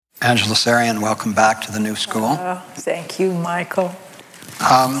Angela Sarian, welcome back to the new school. Thank you, Michael. It's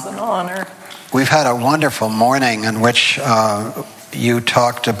an honor. We've had a wonderful morning in which you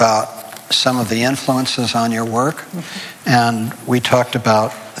talked about some of the influences on your work, and we talked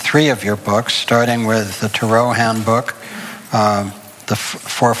about three of your books, starting with the Thoreau Handbook, The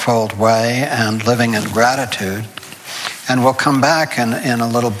Fourfold Way, and Living in Gratitude. And we'll come back in a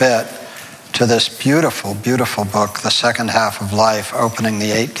little bit to this beautiful, beautiful book, The Second Half of Life, Opening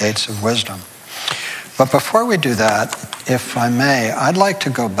the Eight Gates of Wisdom. But before we do that, if I may, I'd like to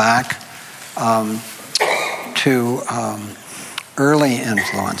go back to early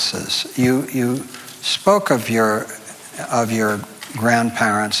influences. You spoke of your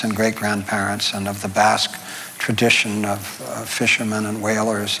grandparents and great-grandparents and of the Basque tradition of fishermen and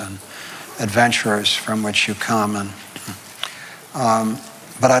whalers and adventurers from which you come.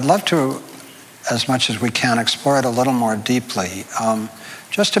 But I'd love to, as much as we can, explore it a little more deeply.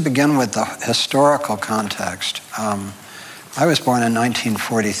 Just to begin with the historical context, I was born in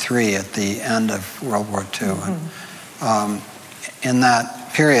 1943 at the end of World War II. And in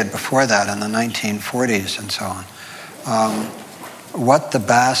that period before that, in the 1940s and so on, what the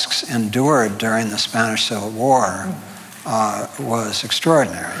Basques endured during the Spanish Civil War was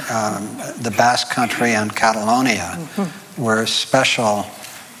extraordinary. The Basque Country and Catalonia were special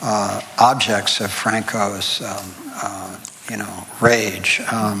objects of Franco's, rage.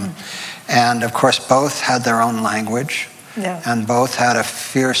 And of course, both had their own language, and both had a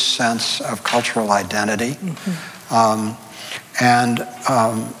fierce sense of cultural identity.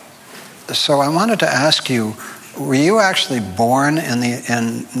 So I wanted to ask you, were you actually born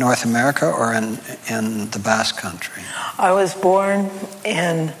in North America or in the Basque Country? I was born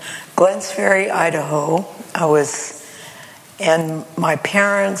in Glens Ferry, Idaho. And my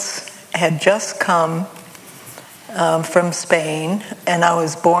parents had just come from Spain, and I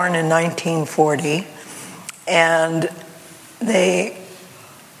was born in 1940. And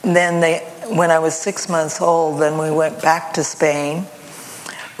when I was 6 months old, then we went back to Spain,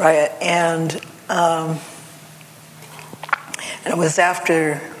 right? And it was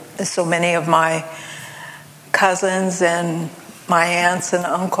after so many of my cousins and my aunts and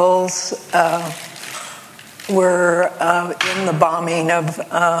uncles were in the bombing of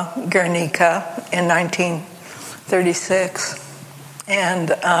Guernica in 1936,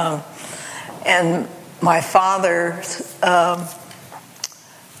 and my father's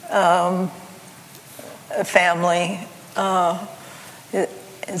family,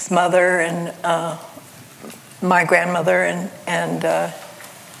 his mother and my grandmother and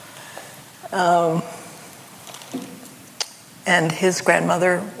his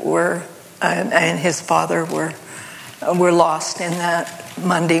grandmother and his father were lost in that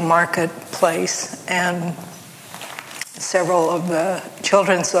Monday marketplace, and several of the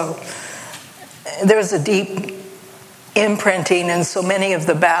children. So there was a deep imprinting, and so many of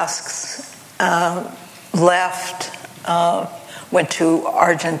the Basques left, went to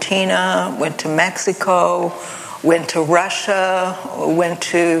Argentina, went to Mexico, went to Russia, went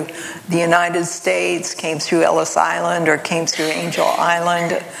to the United States, came through Ellis Island or came through Angel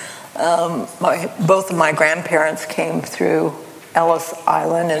Island. Both of my grandparents came through Ellis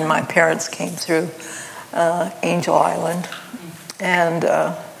Island, and my parents came through Angel Island. And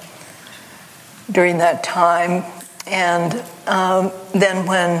during that time, and then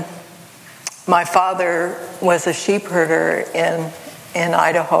when my father was a sheep herder in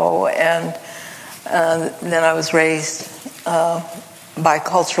Idaho, and then I was raised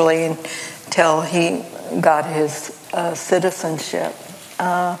biculturally until he got his citizenship.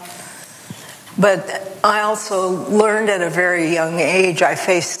 But I also learned at a very young age. I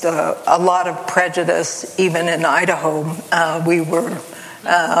faced a lot of prejudice even in Idaho. We were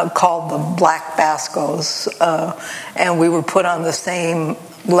called the Black Bascos, and we were put on the same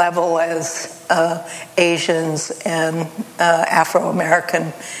level as Asians and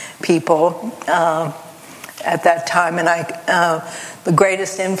Afro-American people at that time. And the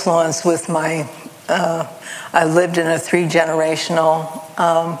greatest influence with I lived in a three-generational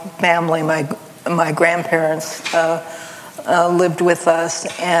family. My grandparents lived with us,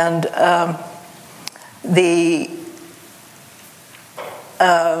 and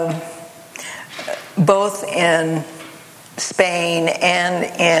both in Spain and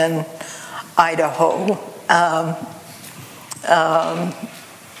in Idaho,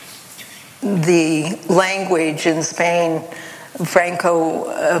 the language in Spain, Franco,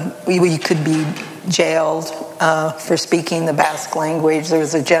 we could be jailed for speaking the Basque language. There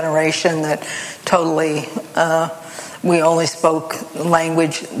was a generation that totally, we only spoke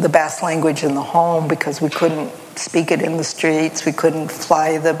the Basque language in the home because we couldn't speak it in the streets. We couldn't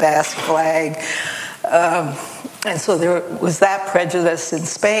fly the Basque flag. And so there was that prejudice in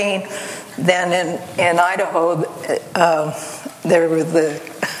Spain. Then in Idaho, there were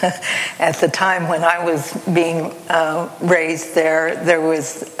at the time when I was being raised there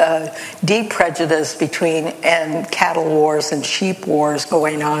was deep prejudice and cattle wars and sheep wars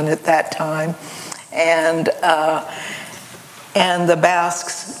going on at that time. And the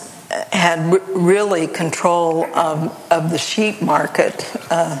Basques had really control of the sheep market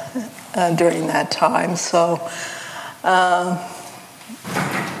during that time. So,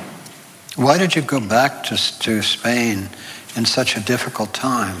 why did you go back to Spain in such a difficult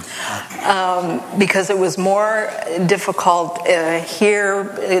time? Because it was more difficult here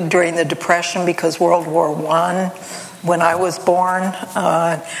during the Depression, because World War I, when I was born,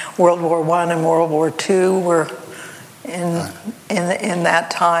 World War I and World War II were in that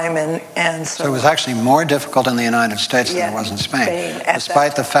time, and so it was actually more difficult in the United States than it was in Spain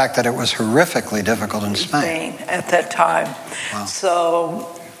despite the fact that it was horrifically difficult in Spain at that time. Wow.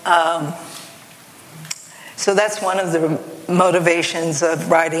 So that's one of the motivations of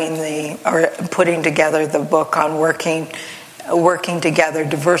putting together the book on working together,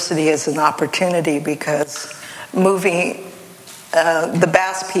 diversity as an opportunity, because moving the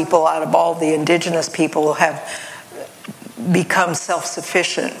Basque people out of all the indigenous people have become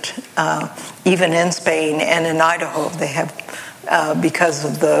self-sufficient, even in Spain and in Idaho. They have, because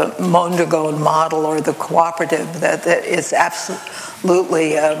of the Mondragon model or the cooperative, that is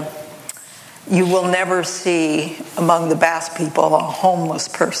absolutely, you will never see among the Basque people a homeless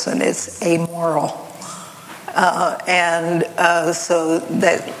person. It's amoral. So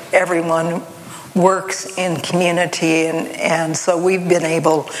that everyone works in community, and so we've been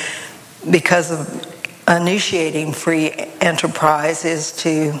able, because of initiating free enterprise, is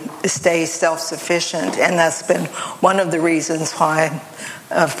to stay self-sufficient, and that's been one of the reasons why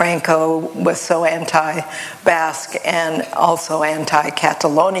Franco was so anti-Basque and also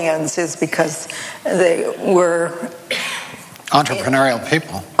anti-Catalonians, is because they were entrepreneurial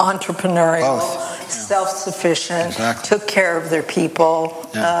people. Entrepreneurial, both. Self-sufficient, exactly. Took care of their people.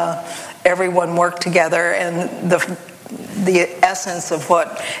 Yeah. Everyone worked together, and the essence of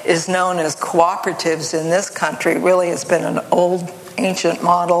what is known as cooperatives in this country really has been an old, ancient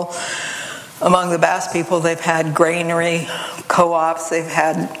model. Among the Basque people, they've had granary co-ops, they've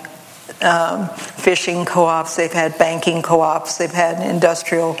had fishing co-ops, they've had banking co-ops, they've had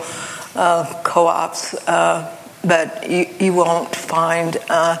industrial co-ops, but you won't find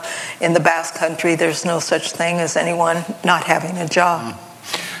in the Basque country, there's no such thing as anyone not having a job.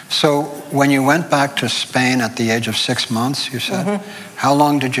 So when you went back to Spain at the age of 6 months, you said, mm-hmm. How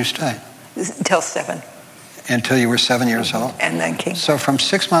long did you stay? Until 7. Until you were 7 years old? And then came. So from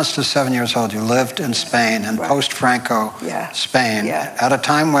 6 months to 7 years old, you lived in Spain, and post-Franco Spain, at a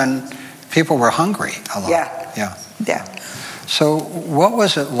time when people were hungry a lot. Yeah. So what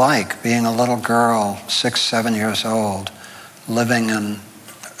was it like being a little girl, 6, 7 years old, living and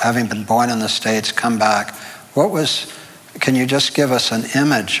having been born in the States, come back? Can you just give us an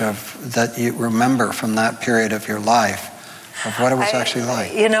image that you remember from that period of your life, of what it was actually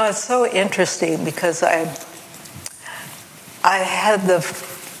like? It's so interesting, because I had the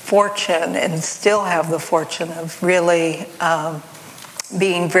fortune, and still have the fortune, of really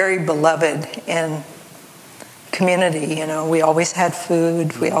being very beloved in community. We always had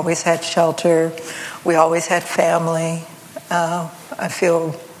food, we always had shelter, we always had family. I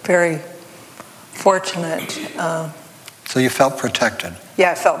feel very fortunate. So you felt protected?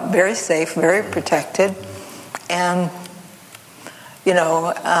 Yeah, I felt very safe, very protected. And,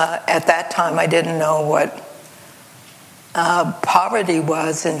 at that time I didn't know what poverty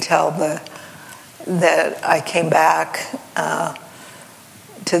was until that I came back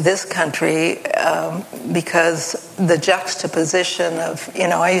to this country, because the juxtaposition of,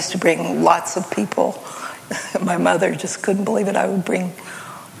 I used to bring lots of people. My mother just couldn't believe it. I would bring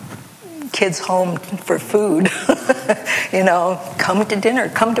kids home for food. Come to dinner,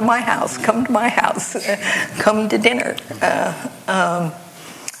 come to my house, come to dinner.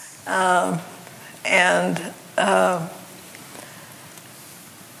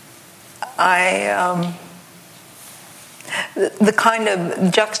 The kind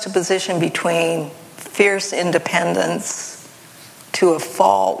of juxtaposition between fierce independence to a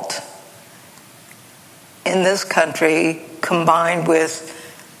fault in this country, combined with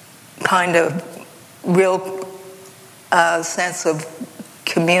kind of real sense of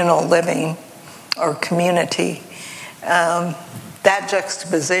communal living or community. That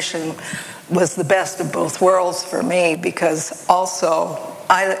juxtaposition was the best of both worlds for me, because also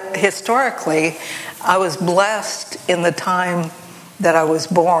historically I was blessed in the time that I was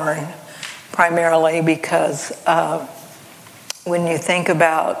born, primarily because when you think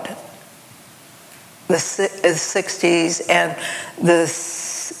about the 60s and the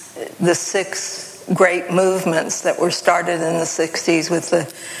six great movements that were started in the 60s with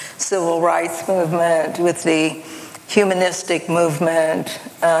the civil rights movement, with the humanistic movement,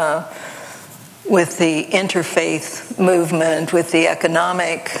 with the interfaith movement, with the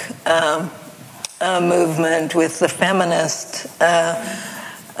economic movement, with the feminist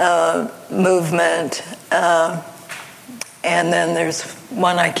movement, and then there's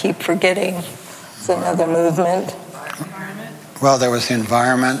one I keep forgetting. It's another movement. Well, there was the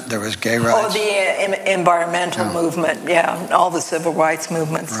environment, there was gay rights. Oh, the environmental movement, yeah, all the civil rights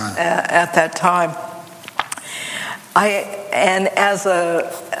movements at that time. I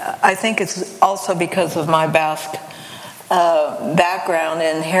think it's also because of my Basque background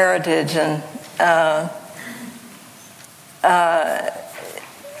and heritage, and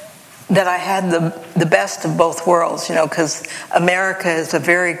that I had the best of both worlds, because America is a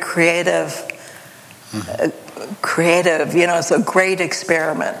very creative, it's a great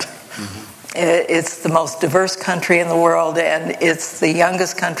experiment. It's the most diverse country in the world, and it's the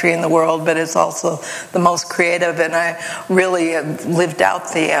youngest country in the world, but it's also the most creative, and I really have lived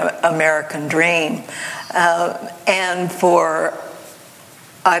out the American dream.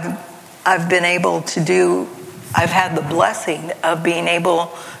 I've been able to do, I've had the blessing of being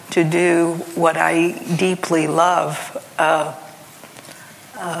able to do what I deeply love.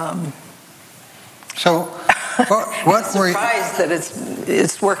 So, what I'm surprised that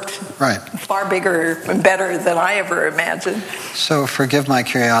it's worked far bigger and better than I ever imagined. So, forgive my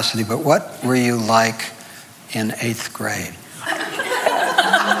curiosity, but what were you like in 8th grade?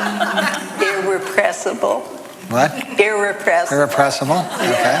 Irrepressible. What? Irrepressible. Irrepressible?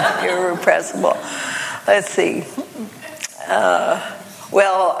 Okay. Yeah, irrepressible. Let's see.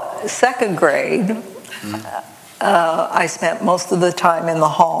 Second grade, I spent most of the time in the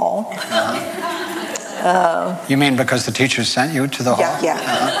hall. You mean because the teachers sent you to the hall? Yeah.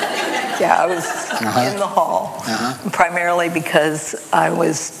 Yeah, I was in the hall, primarily because I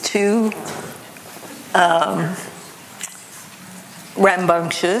was too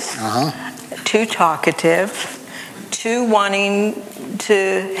rambunctious, too talkative, too wanting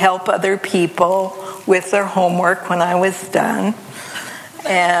to help other people with their homework when I was done.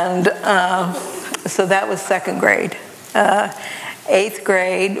 And so that was second grade. 8th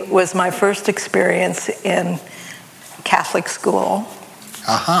grade was my first experience in Catholic school.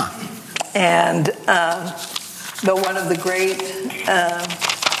 And one of the great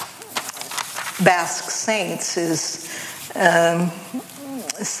Basque saints is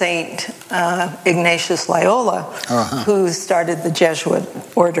Saint Ignatius Loyola, who started the Jesuit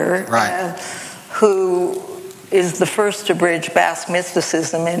order, who is the first to bridge Basque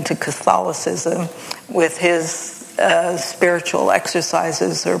mysticism into Catholicism with his spiritual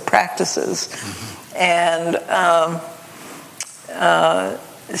exercises or practices. And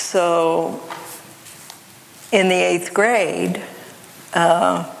so in the 8th grade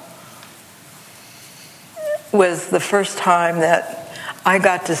was the first time that I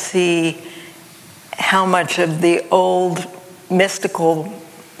got to see how much of the old mystical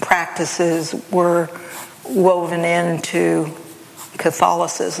practices were woven into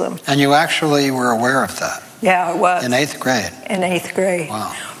Catholicism. And you actually were aware of that? Yeah, I was. In 8th grade? In 8th grade.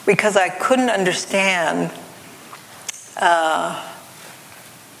 Wow. Because I couldn't understand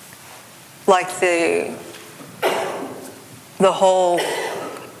like the whole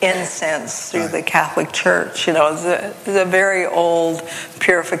incense through the Catholic Church. It's a very old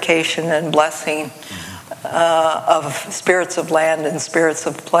purification and blessing of spirits of land and spirits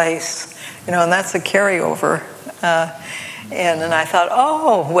of place. And that's a carryover. And then I thought,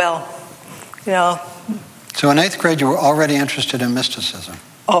 So in 8th grade, you were already interested in mysticism?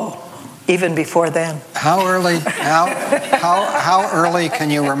 Oh, even before then. How early can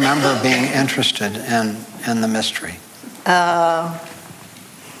you remember being interested in the mystery?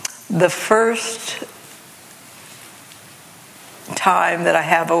 The first time that I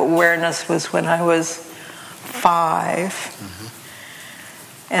have awareness was when I was 5.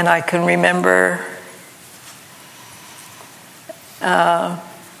 And I can remember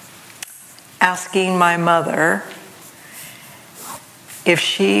asking my mother if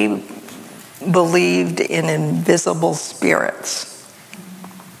she believed in invisible spirits.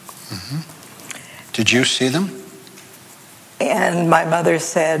 Did you see them? And my mother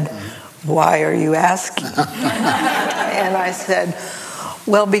said, "Why are you asking?" And I said,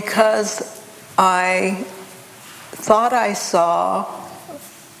 "Well, because I thought I saw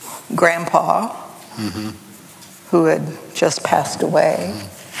Grandpa who had just passed away,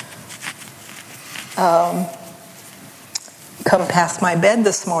 come past my bed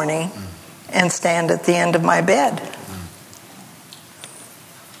this morning and stand at the end of my bed.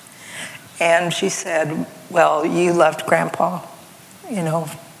 And she said, well, you loved Grandpa,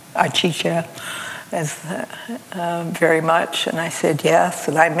 Achicha, very much. And I said, yes,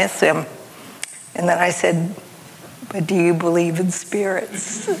 and I miss him. And then I said, but do you believe in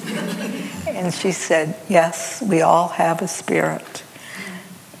spirits? And she said, yes, we all have a spirit,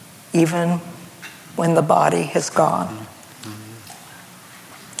 even when the body has gone.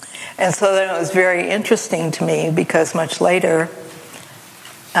 And so then it was very interesting to me, because much later,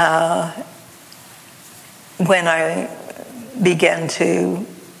 when I began to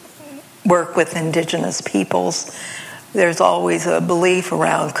work with indigenous peoples, there's always a belief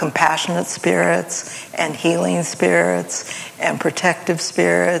around compassionate spirits and healing spirits and protective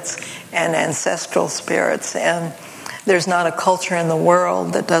spirits and ancestral spirits. And there's not a culture in the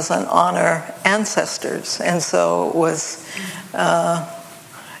world that doesn't honor ancestors. And so it was,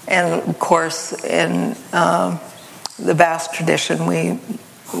 and of course, in the Basque tradition, we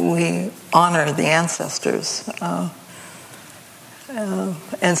honor the ancestors.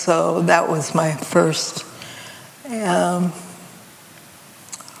 And so that was my first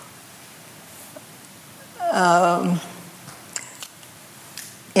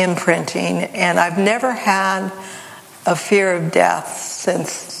imprinting. And I've never had a fear of death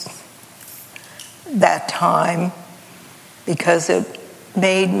since that time, because it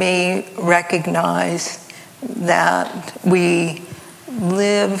made me recognize that we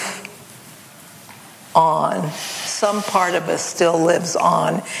live on. Some part of us still lives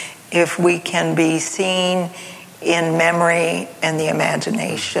on if we can be seen in memory and the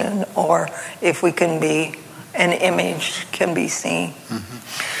imagination, or if we can be, an image can be seen.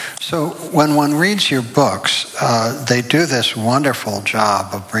 So when one reads your books, they do this wonderful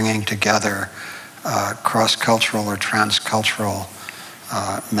job of bringing together cross-cultural or transcultural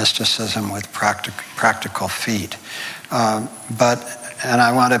mysticism with practical feat. And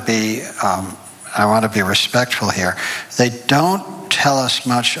I want to be respectful here. They don't tell us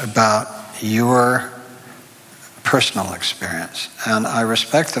much about your personal experience, and I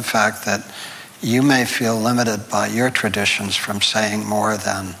respect the fact that you may feel limited by your traditions from saying more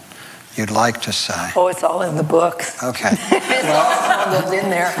than you'd like to say. Oh, it's all in the books. Okay. It's all smuggled in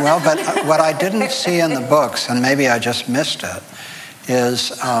there. Well, but what I didn't see in the books, and maybe I just missed it,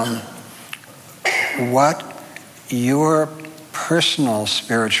 is what your personal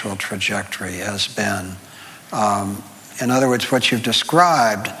spiritual trajectory has been. In other words, what you've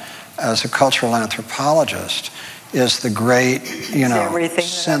described as a cultural anthropologist is the great,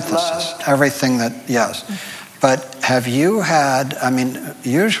 synthesis. Everything that, yes. But have you had,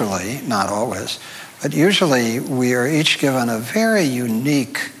 usually, not always, but usually we are each given a very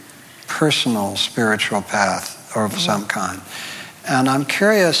unique personal spiritual path of some kind. And I'm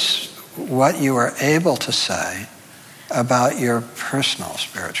curious what you are able to say about your personal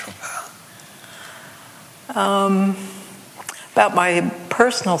spiritual path. About my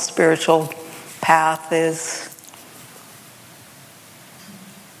personal spiritual path is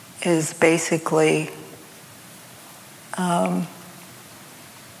basically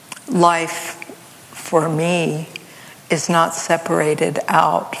life for me is not separated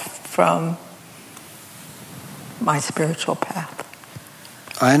out from my spiritual path.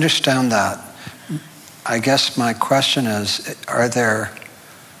 I understand that. I guess my question is,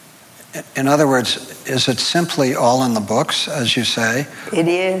 in other words, is it simply all in the books, as you say? It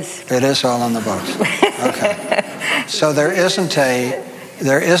is. It is all in the books. Okay. So there isn't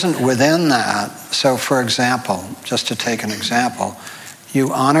within that. So for example, just to take an example,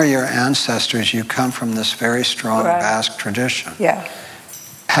 you honor your ancestors, you come from this very strong Basque tradition. Yeah.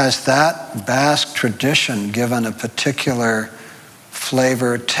 Has that Basque tradition given a particular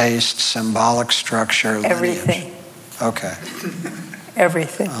flavor, taste, symbolic structure, lineage? Everything. Okay.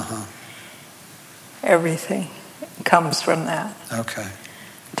 Everything. Uh-huh. Everything comes from that. Okay.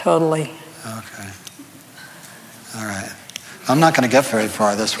 Totally. Okay. All right. I'm not going to get very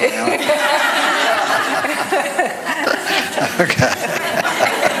far this way. Okay.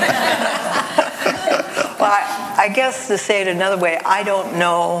 Well, I guess to say it another way, I don't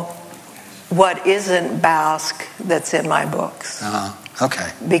know what isn't Basque that's in my books.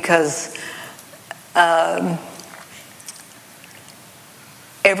 Okay. Because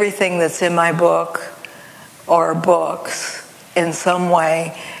everything that's in my book or books in some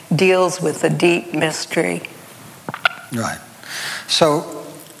way deals with a deep mystery. Right. So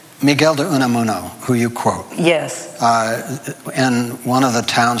Miguel de Unamuno, who you quote. Yes. In one of the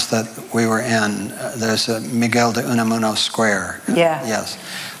towns that we were in, there's a Miguel de Unamuno Square. Yeah. Yes.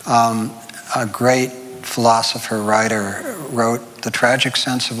 A great philosopher, writer, wrote The Tragic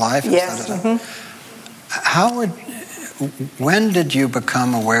Sense of Life. Yes. When did you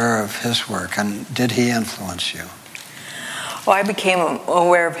become aware of his work, and did he influence you? Well, I became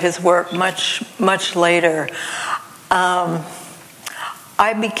aware of his work much, much later.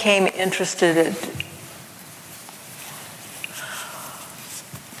 I became interested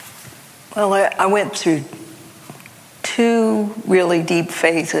I went through two really deep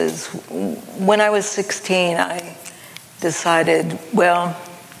phases. When I was 16, I decided, I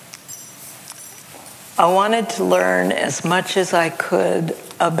wanted to learn as much as I could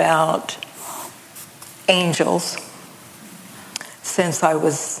about angels, since I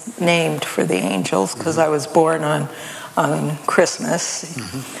was named for the angels, because I was born on Christmas.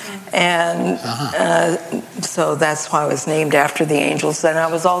 And so that's why I was named after the angels. And I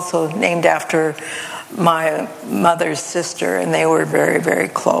was also named after my mother's sister, and they were very, very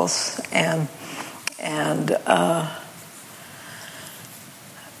close. And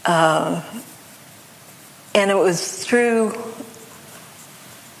it was through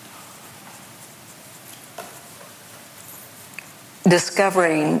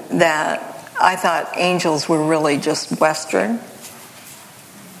discovering that I thought angels were really just Western,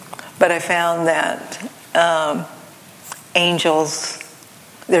 but I found that angels,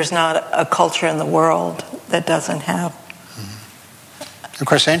 there's not a culture in the world that doesn't have. Of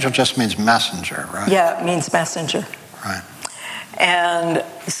course, angel just means messenger, right? Yeah, it means messenger. Right. And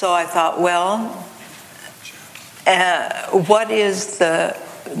so I thought, what is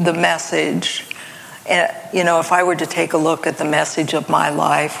the message? If I were to take a look at the message of my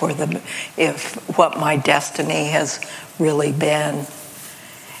life, or if what my destiny has really been,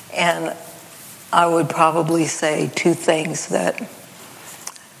 and I would probably say two things that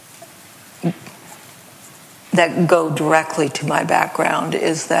go directly to my background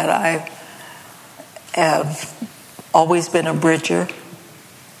is that I have always been a bridger.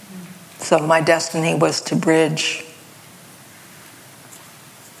 So my destiny was to bridge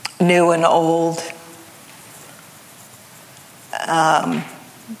new and old,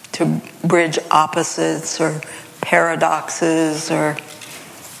 to bridge opposites or paradoxes, or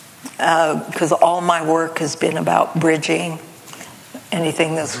because all my work has been about bridging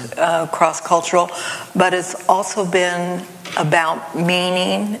anything that's cross-cultural, but it's also been about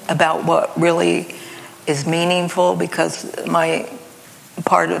meaning, about what really is meaningful, because my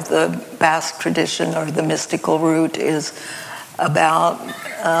part of the Basque tradition, or the mystical root, is about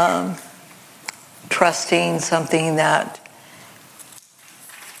trusting something that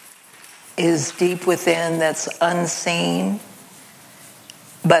is deep within, that's unseen,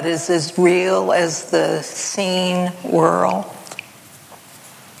 but is as real as the seen world,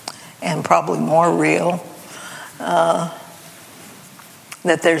 and probably more real. That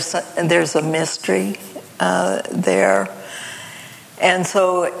there's a mystery there. And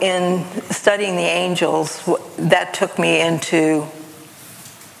so in studying the angels, that took me into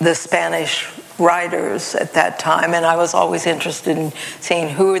the Spanish writers at that time, and I was always interested in seeing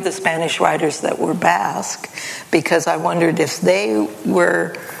who were the Spanish writers that were Basque, because I wondered if they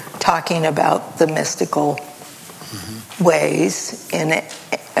were talking about the mystical ways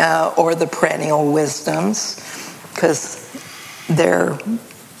or the perennial wisdoms, because they're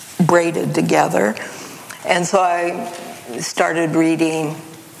braided together. And so I started reading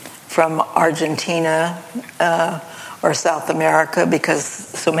from Argentina or South America, because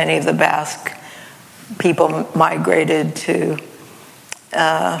so many of the Basque people migrated to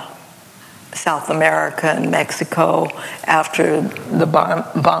South America and Mexico after the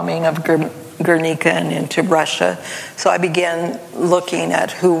bombing of Guernica and into Russia. So I began looking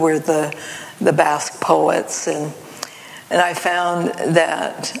at who were the Basque poets, and I found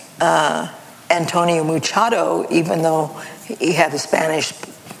that Antonio Machado, even though he had a Spanish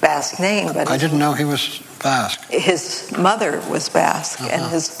Basque name, but I didn't know he was Basque. His mother was Basque,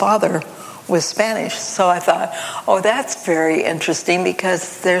 and his father was Spanish. So I thought, that's very interesting,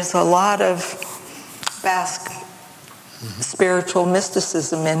 because there's a lot of Basque spiritual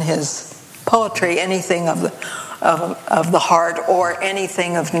mysticism in his poetry, anything of the heart or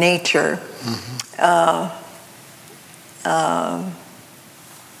anything of nature.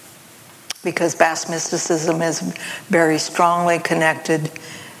 Because Basque mysticism is very strongly connected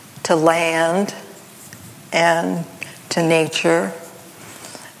to land and to nature.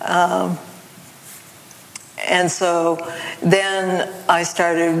 And so then I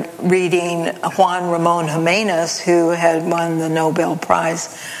started reading Juan Ramon Jimenez, who had won the Nobel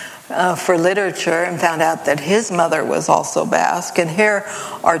Prize for literature and found out that his mother was also Basque. And here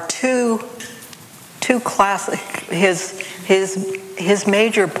are two classic, his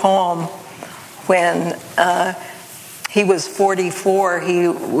major poem when he was 44, he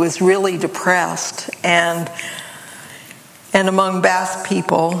was really depressed. And among Basque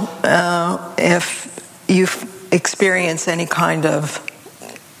people, if you experience any kind of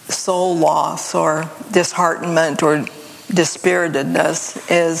soul loss or disheartenment or dispiritedness,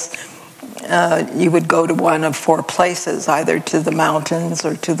 you would go to one of four places, either to the mountains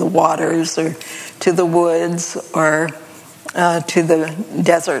or to the waters or to the woods or to the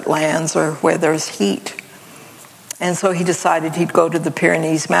desert lands or where there's heat. And so he decided he'd go to the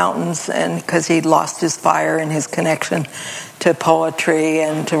Pyrenees Mountains, and because he'd lost his fire and his connection to poetry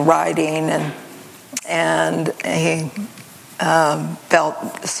and to writing, and he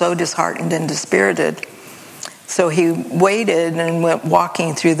felt so disheartened and dispirited. So he waited and went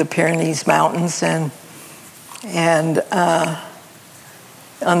walking through the Pyrenees Mountains, and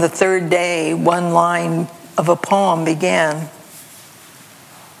on the third day, one line of a poem began.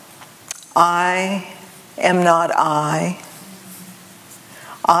 I am not I.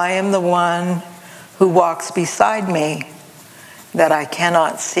 I am the one who walks beside me that I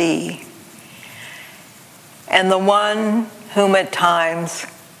cannot see, and the one whom at times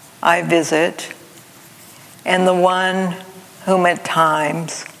I visit, and the one whom at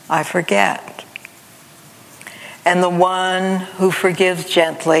times I forget, and the one who forgives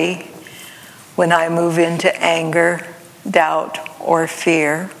gently when I move into anger, doubt, or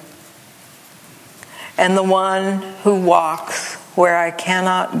fear, and the one who walks where I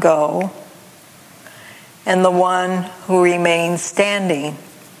cannot go, and the one who remains standing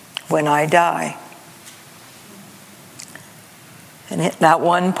when I die. And that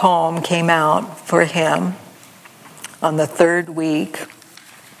one poem came out for him on the third week,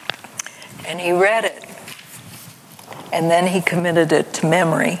 and he read it, and then he committed it to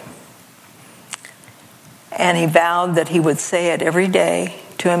memory, and he vowed that he would say it every day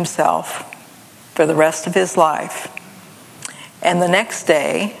to himself for the rest of his life. And the next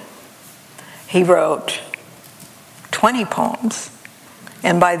day, he wrote 20 poems,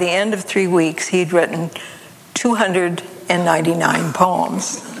 and by the end of 3 weeks, he'd written 299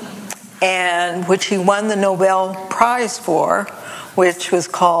 poems, and which he won the Nobel Prize for, which was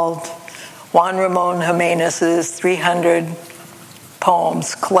called Juan Ramon Jimenez's 300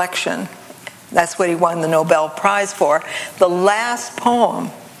 Poems Collection. That's what he won the Nobel Prize for. The last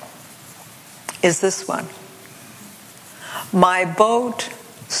poem is this one. My boat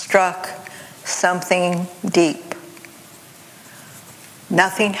struck something deep.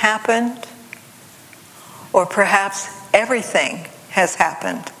 Nothing happened, or perhaps everything has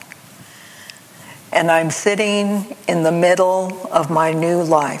happened. And I'm sitting in the middle of my new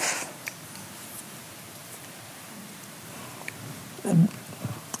life.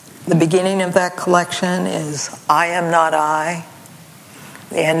 The beginning of that collection is I am not I.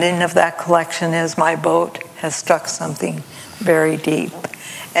 The ending of that collection is my boat has struck something very deep.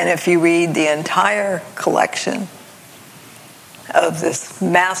 And if you read the entire collection of this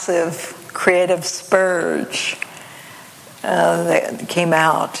massive creative spurge that came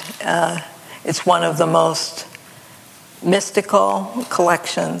out, it's one of the most mystical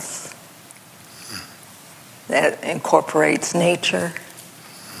collections that incorporates nature.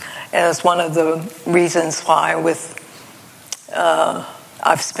 And it's one of the reasons why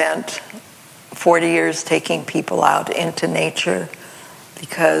I've spent 40 years taking people out into nature,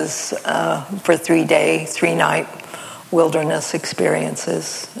 because for 3-day, 3-night wilderness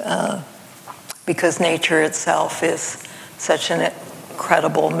experiences, because nature itself is such an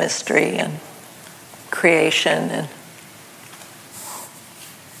incredible mystery and creation.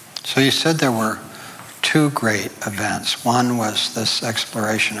 So you said there were two great events. One was this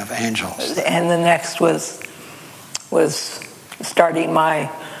exploration of angels, and the next was starting my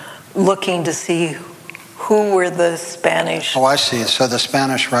looking to see who were the Spanish. Oh, I see. So the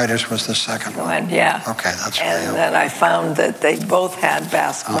Spanish writers was the second one. Yeah. Okay, that's right. And then I found that they both had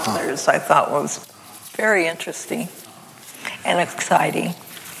Basque mothers. I thought was very interesting and exciting.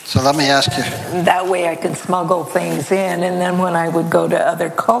 So let me ask you. That way I can smuggle things in, and then when I would go to other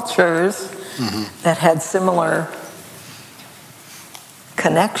cultures that had similar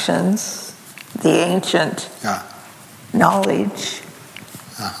connections, the ancient knowledge.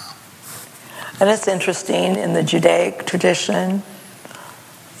 And it's interesting in the Judaic tradition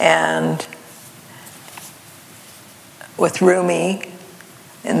and with Rumi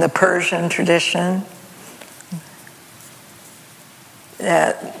in the Persian tradition,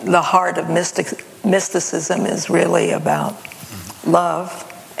 that the heart of mysticism is really about love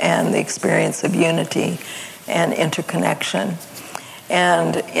and the experience of unity and interconnection.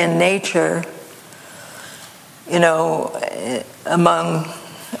 And in nature, among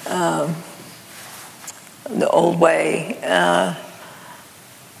the old way,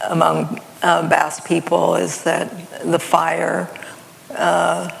 among Basque people, is that the fire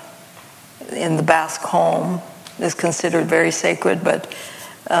in the Basque home is considered very sacred, but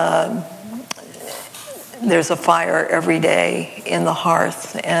there's a fire every day in the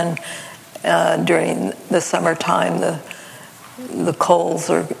hearth, and during the summertime the coals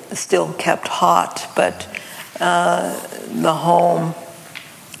are still kept hot, but the home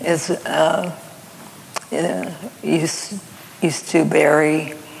is used to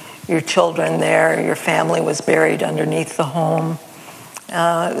bury your children there. Your family was buried underneath the home.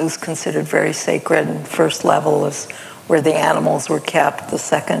 It was considered very sacred. First level is where the animals were kept. The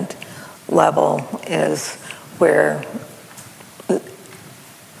second level is where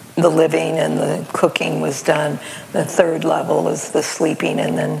the living and the cooking was done. The third level is the sleeping,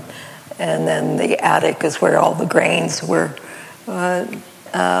 and then the attic is where all the grains were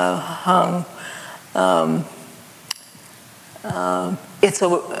hung.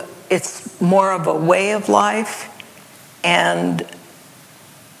 It's more of a way of life, and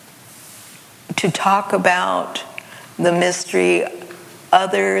to talk about the mystery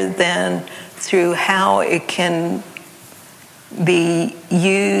other than through how it can be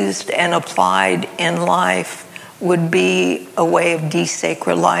used and applied in life would be a way of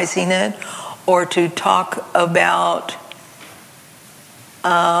desacralizing it, or to talk about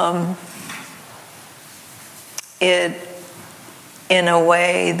it in a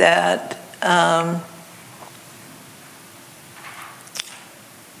way that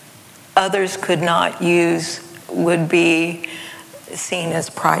others could not use would be seen as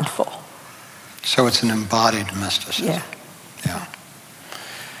prideful. So it's an embodied mysticism. Yeah. Yeah.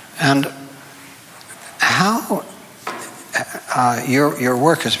 And how your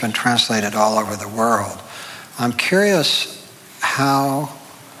work has been translated all over the world. I'm curious how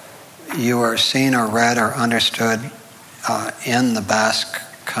you are seen or read or understood in the Basque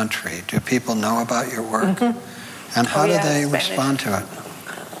country. Do people know about your work? Mm-hmm. And how do they respond to it?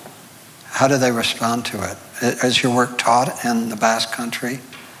 How do they respond to it? Is your work taught in the Basque country?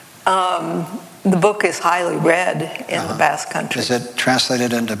 The book is highly read in the Basque country. Is it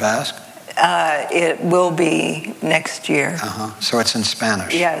translated into Basque? It will be next year. So it's in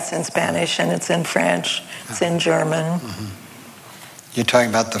Spanish? Yeah, it's in Spanish, and it's in French, it's in German. Mm-hmm. You're talking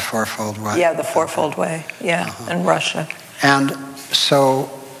about the Fourfold Way? Yeah, the Fourfold Way, in Russia. And so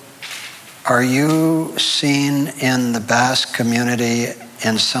are you seen in the Basque community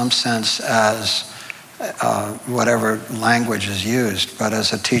in some sense as whatever language is used, but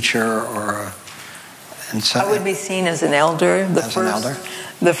as a teacher or I would be seen as an elder.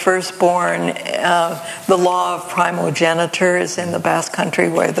 The firstborn, the law of primogeniture is in the Basque country,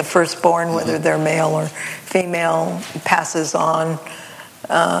 where the firstborn, whether they're male or female, passes on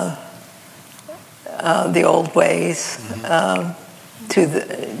the old ways to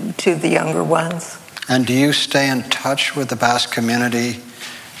the younger ones. And do you stay in touch with the Basque community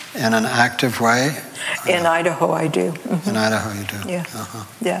in an active way? In Idaho, I do. Mm-hmm. In Idaho, you do. Yeah,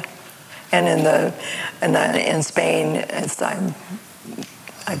 yeah. And in Spain, as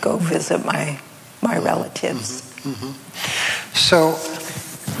I go visit my relatives. Mm-hmm. So,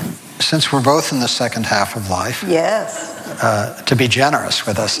 since we're both in the second half of life, yes, to be generous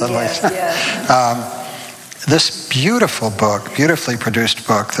with us at least. Yes. This beautiful book, beautifully produced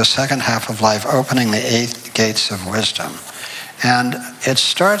book, The Second Half of Life, Opening the Eight Gates of Wisdom. And it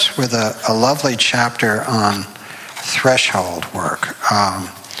starts with a lovely chapter on threshold work.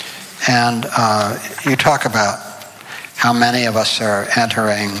 And you talk about how many of us are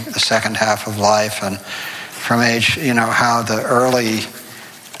entering the second half of life, and from age, how the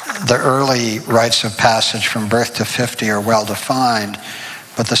early rites of passage from birth to 50 are well defined,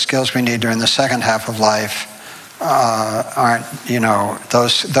 but the skills we need during the second half of life aren't,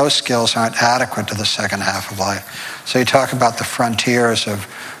 those skills aren't adequate to the second half of life. So you talk about the frontiers of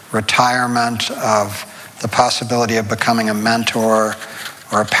retirement, of the possibility of becoming a mentor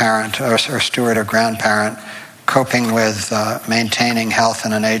or a parent or steward or grandparent, coping with maintaining health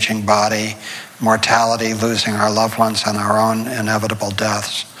in an aging body, mortality, losing our loved ones, and our own inevitable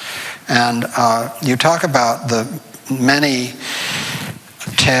deaths. And you talk about the many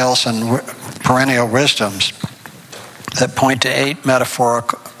tales and perennial wisdoms that point to 8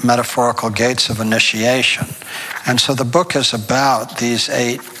 metaphorical gates of initiation. And so the book is about these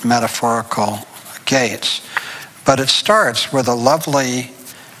 8 metaphorical gates. But it starts with a lovely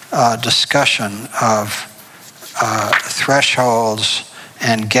discussion of thresholds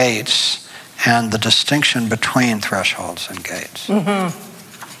and gates and the distinction between thresholds and gates. Mm-hmm.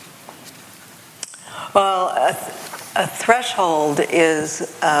 Well, a threshold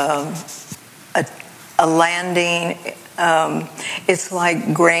is a landing. It's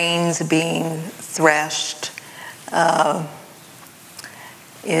like grains being threshed.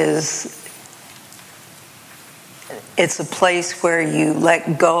 It's a place where you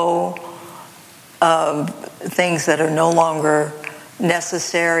let go of things that are no longer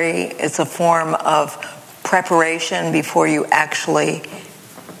necessary. It's a form of preparation before you actually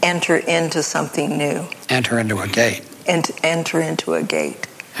enter into something new. Enter into a gate. Enter into a gate.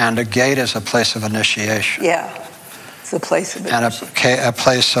 And a gate is a place of initiation. Yeah, it's a place of initiation. And a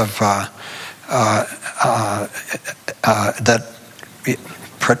place of that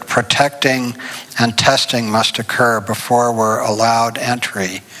protecting and testing must occur before we're allowed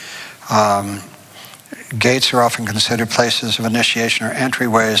entry. Gates are often considered places of initiation or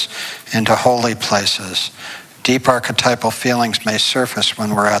entryways into holy places. Deep archetypal feelings may surface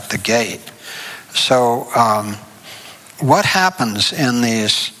when we're at the gate. So what happens in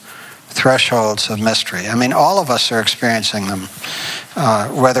these thresholds of mystery? I mean, all of us are experiencing them,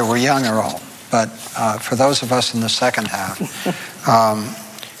 whether we're young or old. But for those of us in the second half,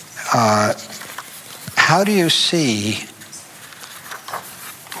 how do you see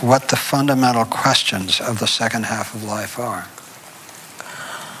what the fundamental questions of the second half of life are?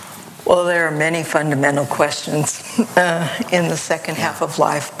 Well, there are many fundamental questions in the second half of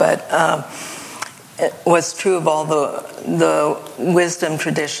life, but what's true of all the wisdom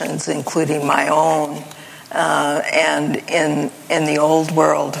traditions, including my own, and in the old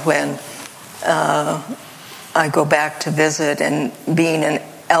world, when I go back to visit, and being an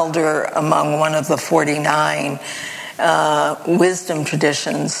elder among one of the 49 wisdom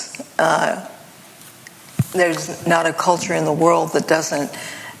traditions, there's not a culture in the world that doesn't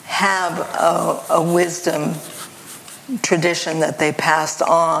have a wisdom tradition that they passed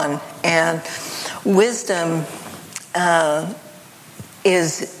on. And wisdom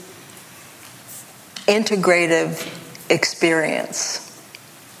is integrative experience.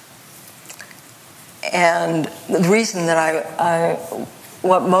 And the reason that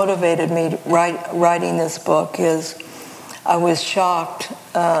what motivated me writing this book is I was shocked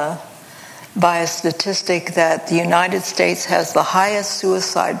by a statistic that the United States has the highest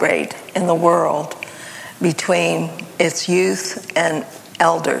suicide rate in the world between its youth and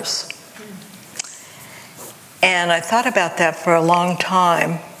elders. And I thought about that for a long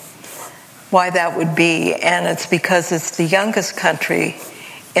time, why that would be. And it's because it's the youngest country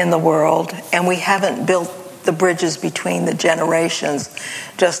in the world, and we haven't built the bridges between the generations.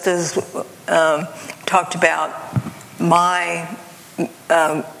 Just as talked about my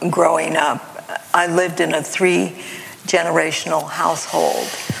growing up, I lived in a 3-generational household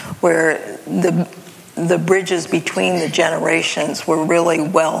where the bridges between the generations were really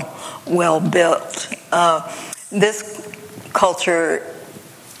well built. This culture,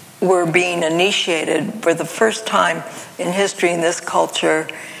 we're being initiated for the first time in history in this culture,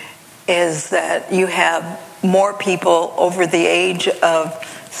 is that you have more people over the age of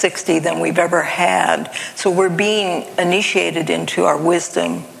 60 than we've ever had. So we're being initiated into our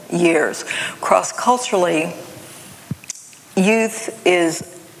wisdom years. Cross-culturally, youth is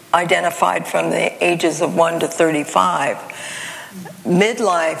identified from the ages of 1 to 35.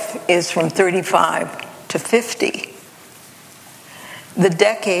 Midlife is from 35 to 50. The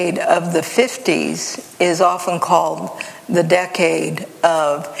decade of the 50s is often called the decade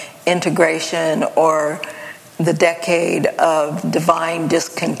of integration or the decade of divine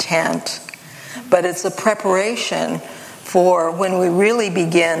discontent. But it's a preparation for when we really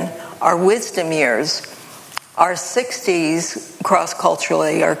begin our wisdom years. Our 60s,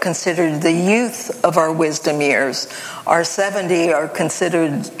 cross-culturally, are considered the youth of our wisdom years. Our 70s are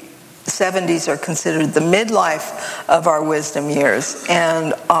considered the midlife of our wisdom years,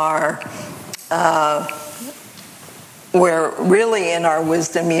 and we're really in our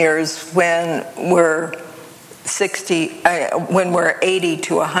wisdom years when we're 80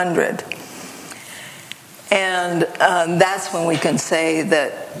 to 100. And that's when we can say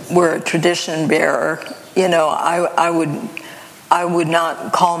that we're a tradition bearer. You know, I would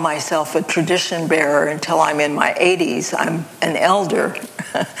not call myself a tradition bearer until I'm in my 80s. I'm an elder.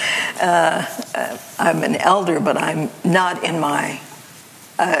 I'm an elder, but I'm not in my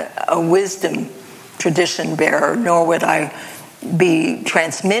a wisdom tradition bearer, nor would I be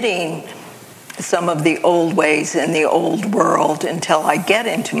transmitting some of the old ways in the old world until I get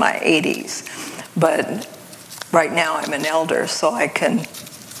into my 80s. But right now I'm an elder, so I can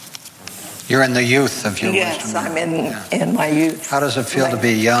You're in the youth of your Yes, wisdom. I'm in my youth. How does it feel to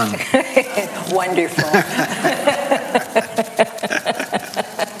be young? Wonderful.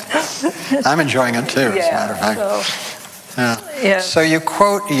 I'm enjoying it too, as a matter of fact. So you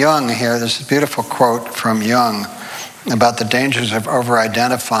quote Jung here. There's a beautiful quote from Jung about the dangers of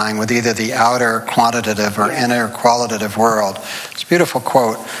over-identifying with either the outer quantitative or inner qualitative world. It's a beautiful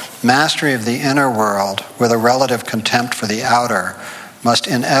quote. Mastery of the inner world with a relative contempt for the outer must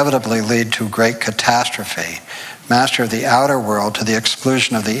inevitably lead to great catastrophe. Mastery of the outer world to the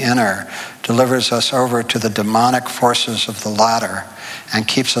exclusion of the inner delivers us over to the demonic forces of the latter and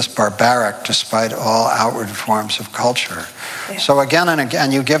keeps us barbaric despite all outward forms of culture. Yeah. So again and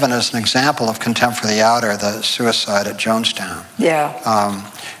again, you've given us an example of contempt for the outer, the suicide at Jonestown. Yeah.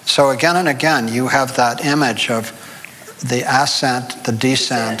 So again and again, you have that image of the ascent, the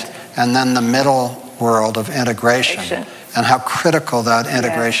descent, and then the middle world of integration. And how critical that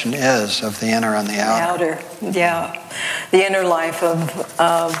integration is of the inner and the outer. The inner life of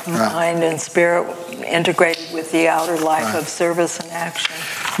mind and spirit integrated with the outer life of service and action.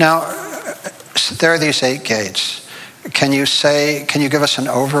 Now, there are these 8 gates. Can you give us an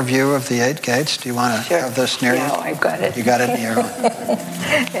overview of the 8 gates? Do you want to have this near you? Yeah, I've got it. You got it near you?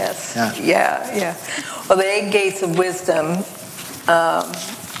 Yes. Yeah. Well, the 8 gates of wisdom,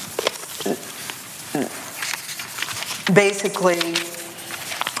 basically,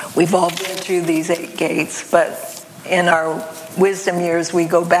 we've all been through these 8 gates, but in our wisdom years, we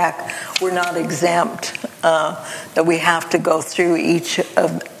go back. We're not exempt, that we have to go through each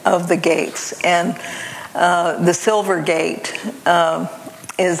of the gates. And the silver gate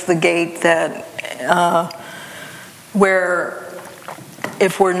is the gate that where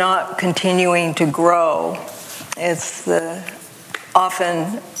if we're not continuing to grow, it's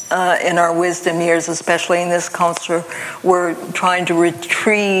often in our wisdom years, especially in this culture, we're trying to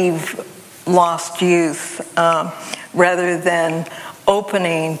retrieve lost youth rather than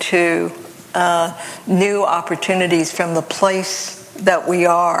opening to new opportunities from the place that we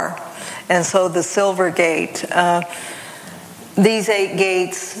are. And so the silver gate, these 8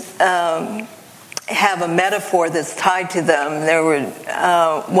 gates have a metaphor that's tied to them. There were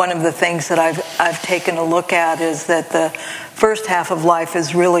one of the things that I've taken a look at is that the first half of life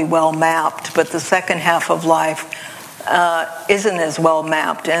is really well mapped, but the second half of life isn't as well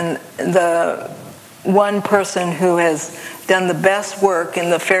mapped. And the one person who has done the best work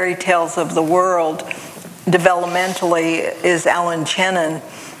in the fairy tales of the world developmentally is Alan Chenin,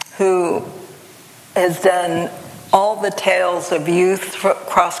 who has done all the tales of youth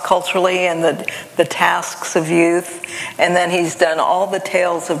cross-culturally and the tasks of youth. And then he's done all the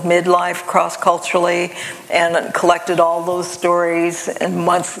tales of midlife cross-culturally and collected all those stories in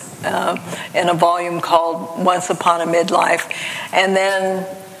a volume called Once Upon a Midlife. And then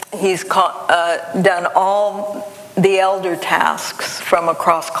he's done all the elder tasks from a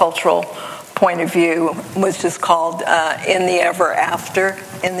cross-cultural point of view, which is called In the Ever After.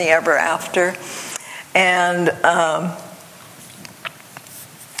 And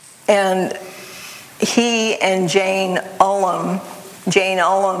he and Jane Ullum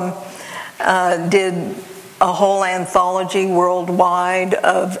did a whole anthology worldwide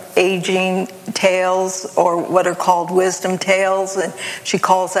of aging tales, or what are called wisdom tales, and she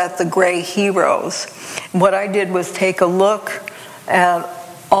calls that the Gray Heroes. What I did was take a look at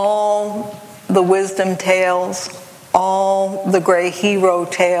all the wisdom tales, all the Gray Hero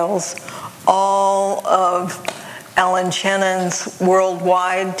tales, all of Alan Chenin's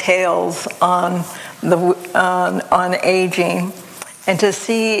worldwide tales on aging, and to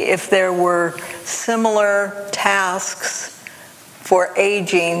see if there were similar tasks for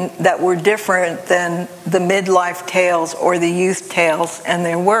aging that were different than the midlife tales or the youth tales, and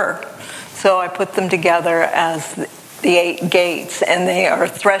there were. So I put them together as the 8 gates, and they are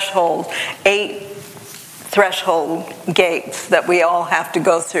 8 threshold gates that we all have to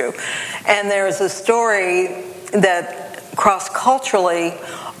go through. And there's a story that cross-culturally,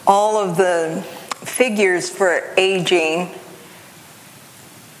 all of the figures for aging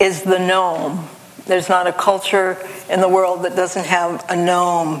is the gnome. There's not a culture in the world that doesn't have a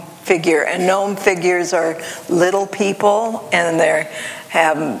gnome figure. And gnome figures are little people, and they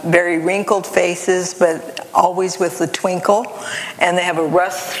have very wrinkled faces, but always with a twinkle. And they have a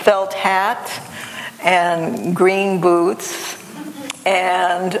rust felt hat and green boots,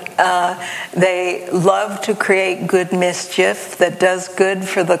 and they love to create good mischief that does good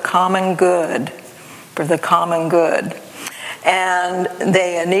for the common good, and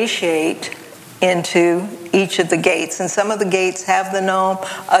they initiate into each of the gates. And some of the gates have the gnome,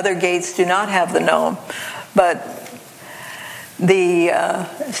 other gates do not have the gnome, but The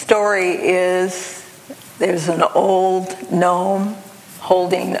story is there's an old gnome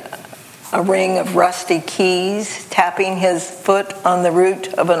holding a ring of rusty keys, tapping his foot on the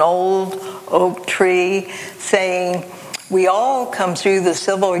root of an old oak tree, saying, "We all come through the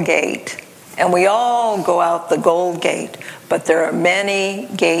silver gate, and we all go out the gold gate, but there are many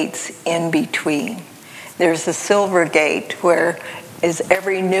gates in between." There's the silver gate, where is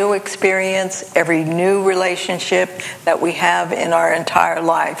every new experience, every new relationship that we have in our entire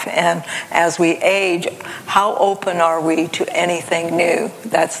life. And as we age, how open are we to anything new?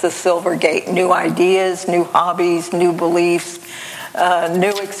 That's the silver gate. New ideas, new hobbies, new beliefs,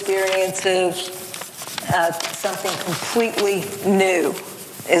 new experiences, something completely new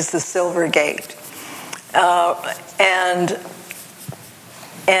is the silver gate. And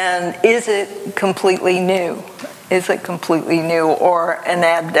is it completely new? Is it completely new, or an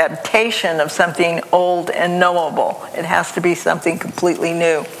adaptation of something old and knowable? It has to be something completely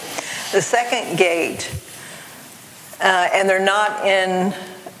new. The second gate, and they're not in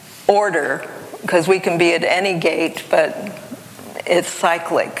order, because we can be at any gate, but it's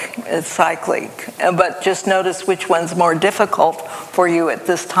cyclic. It's cyclic. But just notice which one's more difficult for you at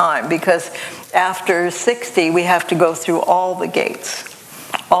this time, because after 60, we have to go through all the gates.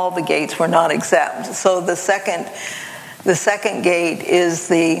 All the gates were not exempt. So the second gate is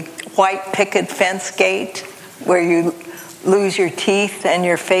the white picket fence gate, where you lose your teeth and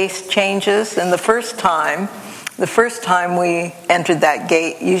your face changes. And the first time we entered that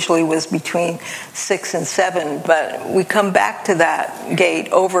gate usually was between 6 and 7, but we come back to that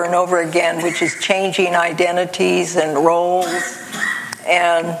gate over and over again, which is changing identities and roles,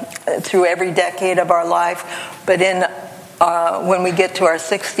 and through every decade of our life. But when we get to our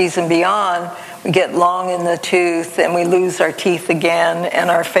 60s and beyond, we get long in the tooth and we lose our teeth again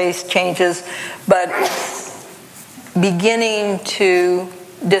and our face changes. But it's beginning to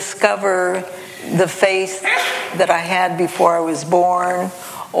discover the face that I had before I was born,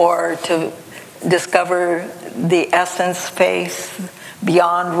 or to discover the essence face,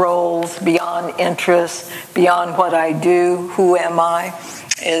 beyond roles, beyond interests, beyond what I do, who am I,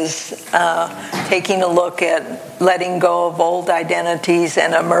 is taking a look at letting go of old identities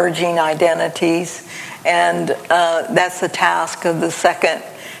and emerging identities. And that's the task of the second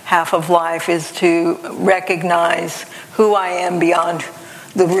half of life, is to recognize who I am beyond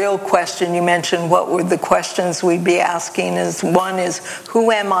the real question. You mentioned what were the questions we'd be asking. One is,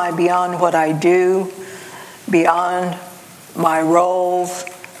 who am I beyond what I do, beyond my roles,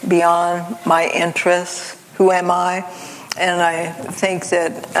 beyond my interests? Who am I? And I think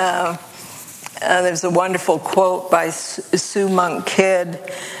that there's a wonderful quote by Sue Monk Kidd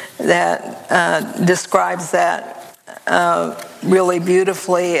that describes that really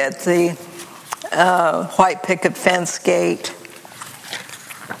beautifully at the white picket fence gate,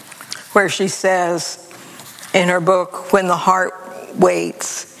 where she says in her book, "When the Heart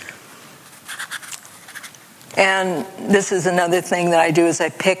Waits." And this is another thing that I do, is I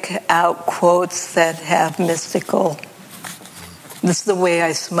pick out quotes that have mystical. This is the way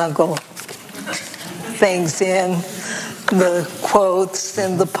I smuggle things in, the quotes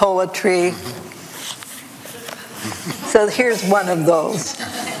and the poetry. So here's one of those.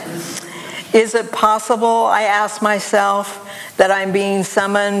 Is it possible, I ask myself, that I'm being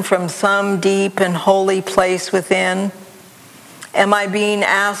summoned from some deep and holy place within? Am I being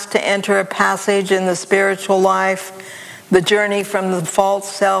asked to enter a passage in the spiritual life, the journey from the false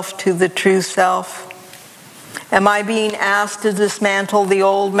self to the true self? Am I being asked to dismantle the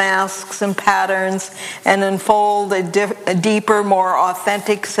old masks and patterns and unfold a deeper, more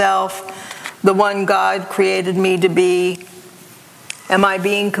authentic self, the one God created me to be? Am I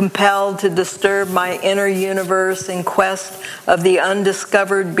being compelled to disturb my inner universe in quest of the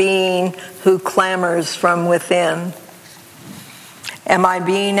undiscovered being who clamors from within? Am I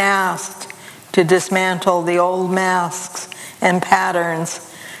being asked to dismantle the old masks and patterns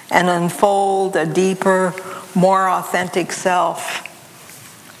and unfold a deeper, more authentic self,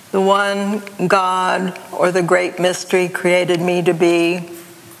 the one God or the great mystery created me to be?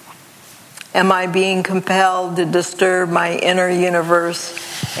 Am I being compelled to disturb my inner universe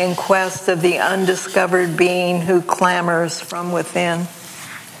in quest of the undiscovered being who clamors from within?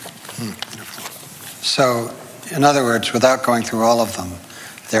 So, in other words, without going through all of them,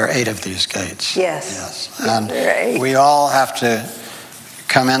 there are 8 of these gates. Yes. And we all have to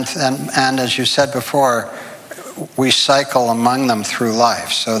come in, and as you said before, we cycle among them through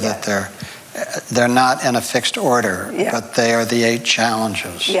life, so that they're not in a fixed order, but they are the 8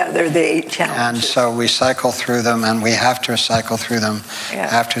 challenges. Yeah, they're the 8 challenges. And so we cycle through them, and we have to cycle through them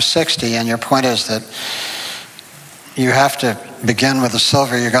after 60. And your point is that you have to begin with the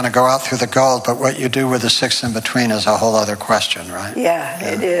silver. You're going to go out through the gold, but what you do with the 6 in between is a whole other question, right?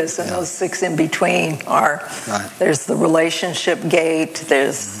 Yeah, it is. And those 6 in between are, there's the relationship gate,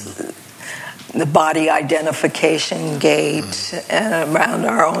 there's the body identification gate, and around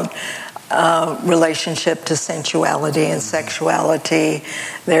our own relationship to sensuality and sexuality.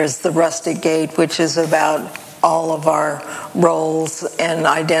 There's the rustic gate, which is about all of our roles and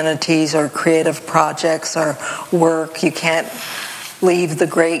identities or creative projects or work. You can't leave the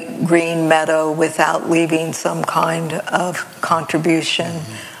great green meadow without leaving some kind of contribution.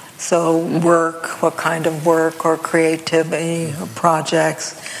 So work, what kind of work or creativity or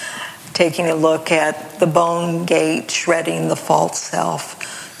projects. Taking a look at the bone gate, shredding the false self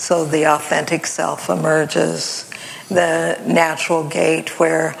so the authentic self emerges. The natural gate,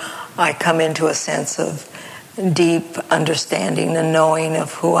 where I come into a sense of deep understanding and knowing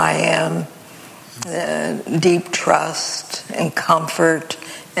of who I am, deep trust and comfort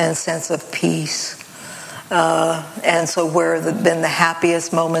and sense of peace. And so where have been the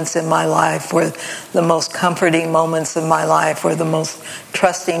happiest moments in my life, where the most comforting moments of my life, where the most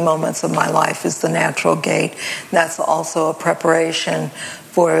trusting moments of my life is the natural gate. And that's also a preparation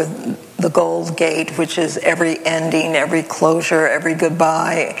for the gold gate, which is every ending, every closure, every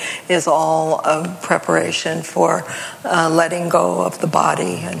goodbye is all a preparation for letting go of the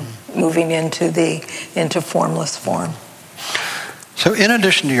body and moving into formless form. So in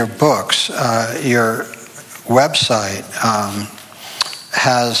addition to your books, your website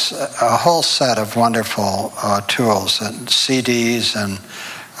has a whole set of wonderful tools and CDs and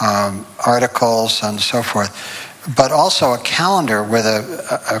articles and so forth, but also a calendar with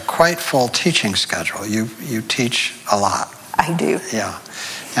a quite full teaching schedule. You teach a lot. I do. Yeah.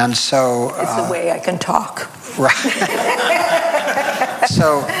 And so... it's the way I can talk. Right.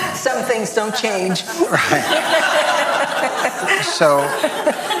 So... some things don't change. Right. So...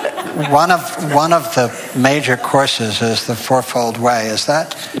 One of the major courses is the Fourfold Way. Is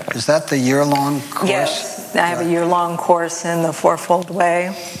that the year-long course? Yes, I have a year-long course in the Fourfold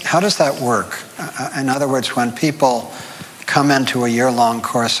Way. How does that work? In other words, when people come into a year-long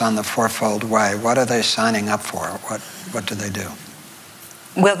course on the Fourfold Way, what are they signing up for? What do they do?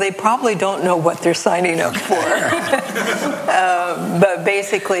 Well, they probably don't know what they're signing up for. But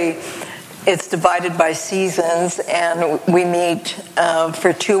basically, it's divided by seasons, and we meet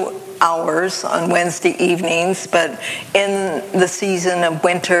for 2 hours on Wednesday evenings. But in the season of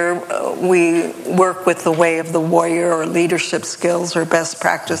winter, we work with the Way of the Warrior, or leadership skills or best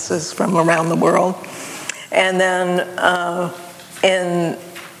practices from around the world. And then in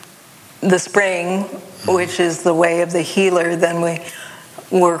the spring, which is the Way of the Healer, then we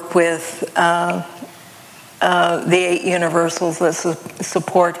work with the 8 universals that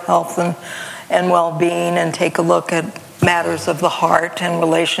support health and well-being, and take a look at matters of the heart and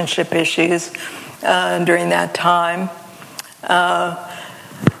relationship issues during that time.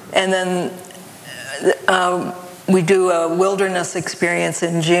 And then we do a wilderness experience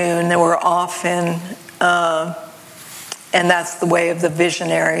in June, and we're off in, and that's the Way of the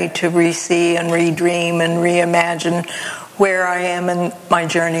Visionary, to re-see and re-dream and reimagine where I am in my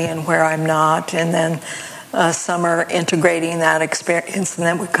journey and where I'm not. And then summer integrating that experience, and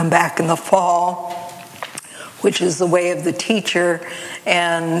then we come back in the fall, which is the Way of the Teacher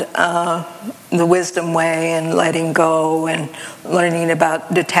and the Wisdom Way, and letting go and learning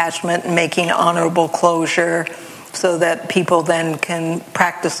about detachment and making honorable closure, so that people then can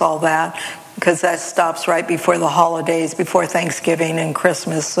practice all that, because that stops right before the holidays, before Thanksgiving and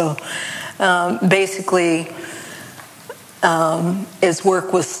Christmas. So basically is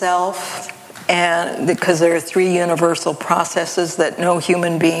work with self, and because there are 3 universal processes that no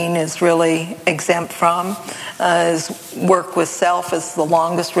human being is really exempt from. Is work with self is the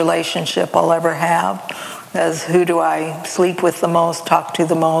longest relationship I'll ever have, as who do I sleep with the most, talk to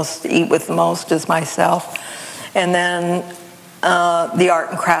the most, eat with the most is myself. And then the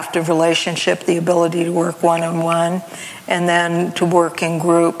art and craft of relationship, the ability to work one-on-one, and then to work in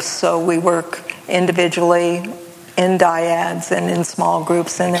groups. So we work individually, in dyads, and in small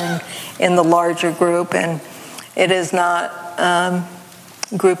groups, and in the larger group. And it is not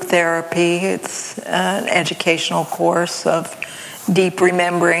group therapy. It's an educational course of deep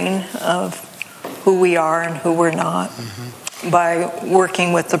remembering of who we are and who we're not, by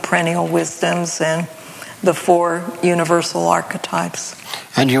working with the perennial wisdoms and the 4 universal archetypes.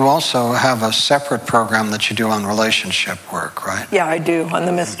 And you also have a separate program that you do on relationship work, right? Yeah, I do, on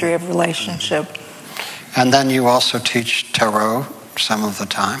the mystery of relationship. And then you also teach tarot some of the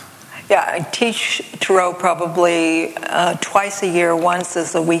time? Yeah, I teach Tarot probably twice a year. Once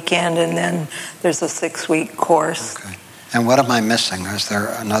is a weekend, and then there's a 6-week course. Okay. And what am I missing? Is there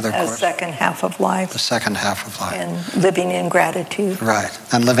another A course? second half of life. The second half of life. And living in gratitude. Right,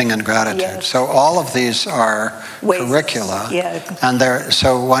 and living in gratitude. Yes. So all of these are curricula. Yeah. And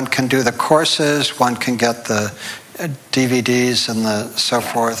so one can do the courses, one can get the DVDs and the so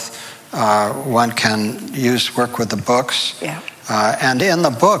forth. One can work with the books. Yeah. And in the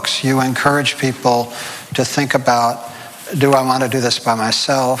books, you encourage people to think about, do I want to do this by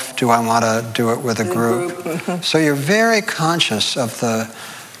myself? Do I want to do it with a group? Mm-hmm. So you're very conscious of the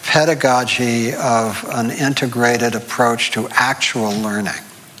pedagogy of an integrated approach to actual learning.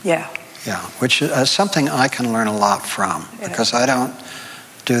 Yeah. Yeah, which is something I can learn a lot from, because I don't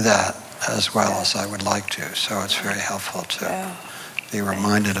do that as well as I would like to. So it's very helpful to be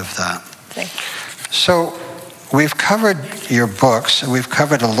reminded of that. Thank you. So we've covered your books, and we've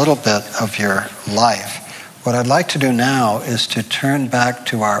covered a little bit of your life. What I'd like to do now is to turn back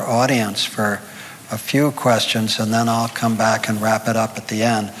to our audience for a few questions, and then I'll come back and wrap it up at the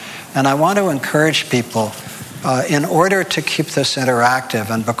end. And I want to encourage people, in order to keep this interactive,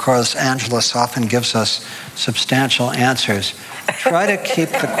 and because Angeles often gives us substantial answers, try to keep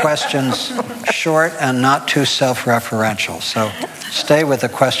the questions short and not too self-referential. So stay with the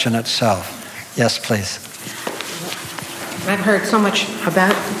question itself. Yes, please. I've heard so much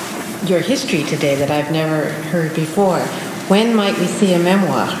about your history today that I've never heard before. When might we see a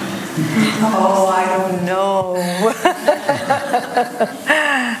memoir? Oh, I don't know.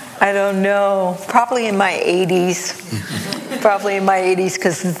 I don't know. Probably in my 80s. Probably in my 80s,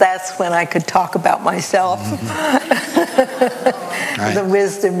 because that's when I could talk about myself. Right. The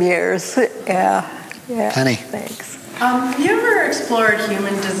wisdom years. Yeah. Penny. Thanks. Have you ever explored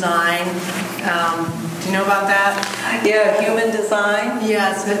human design? Do you know about that? Yeah, human design.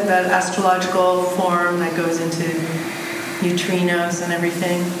 Yeah, it's that astrological form that goes into neutrinos and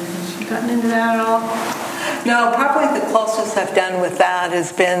everything. Have you gotten into that at all? No, probably the closest I've done with that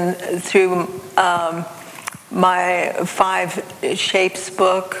has been through my 5 Shapes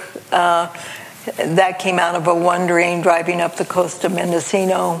book. That came out of a wondering driving up the coast of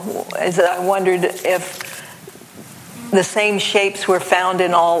Mendocino. As I wondered if the same shapes were found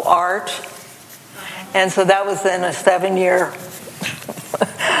in all art. And so that was then a 7-year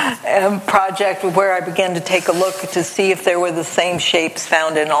project where I began to take a look to see if there were the same shapes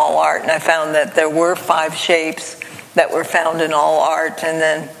found in all art. And I found that there were 5 shapes that were found in all art. And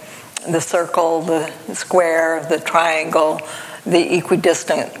then the circle, the square, the triangle, the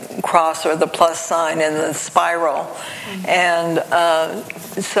equidistant cross or the plus sign, and the spiral. And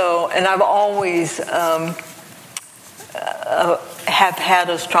and I've always have had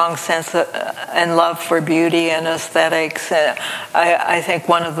a strong sense and love for beauty and aesthetics. I think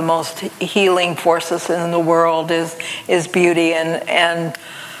one of the most healing forces in the world is beauty, and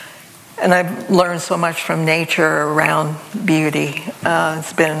I've learned so much from nature around beauty.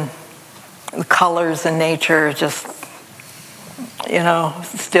 It's been the colors in nature just,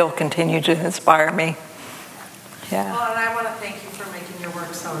 still continue to inspire me. Yeah. Well, and I want to thank you for making your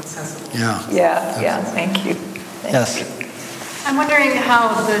work so accessible. Yeah. Thank you. Yes. I'm wondering how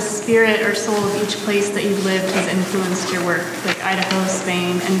the spirit or soul of each place that you've lived has influenced your work, like Idaho,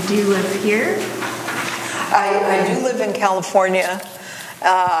 Spain, and do you live here? I do live in California.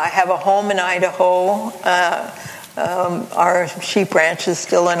 I have a home in Idaho. Our sheep ranch is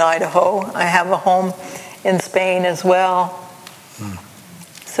still in Idaho. I have a home in Spain as well.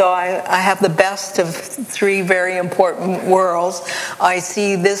 So I have the best of 3 very important worlds. I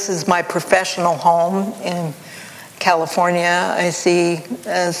see this as my professional home in California. I see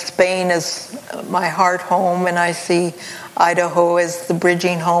Spain as my heart home, and I see Idaho as the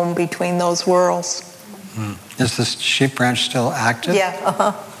bridging home between those worlds. Is this sheep ranch still active?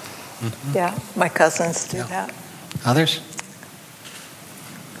 Yeah, Yeah, my cousins do that. Others?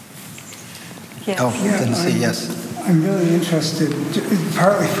 Yes. Oh, didn't see, yes. I'm really interested,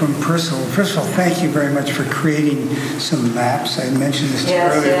 partly from personal. First of all, thank you very much for creating some maps. I mentioned this to you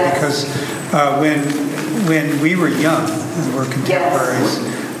earlier because when we were young and were contemporaries,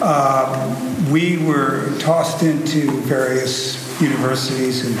 we were tossed into various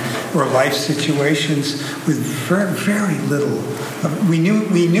universities or life situations with very, very little. We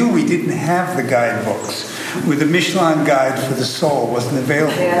knew we didn't have the guidebooks. With the Michelin Guide for the Soul wasn't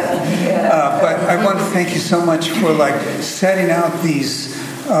available. But I want to thank you so much for setting out these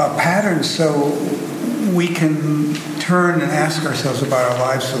patterns so we can turn and ask ourselves about our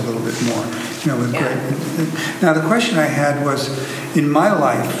lives a little bit more. Great. Now the question I had was, in my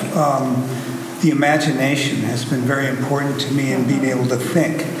life, the imagination has been very important to me in being able to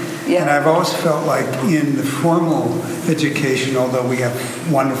think. Yeah. And I've always felt like in the formal education, although we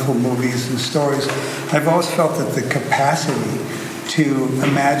have wonderful movies and stories, I've always felt that the capacity to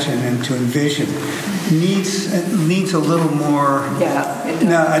imagine and to envision needs a little more. Yeah. It does.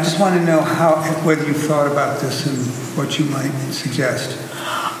 Now, I just want to know whether you've thought about this and what you might suggest.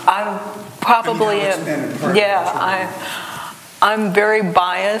 I probably I mean, am. Yeah, I'm very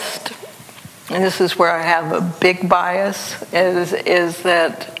biased, and this is where I have a big bias, is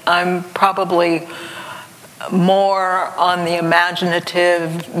that I'm probably more on the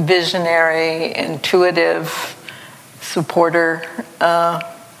imaginative, visionary, intuitive supporter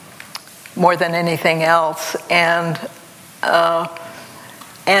more than anything else. And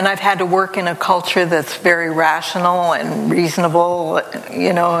I've had to work in a culture that's very rational and reasonable,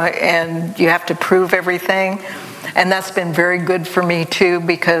 and you have to prove everything. And that's been very good for me too,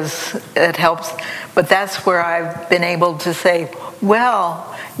 because it helps. But that's where I've been able to say,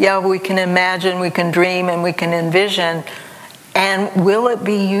 well, yeah, we can imagine, we can dream, and we can envision. And will it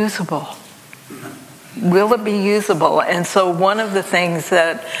be usable? Will it be usable? And so one of the things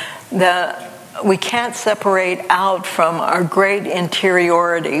that we can't separate out from our great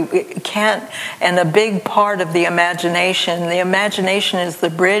interiority. We can't, and a big part of the imagination is the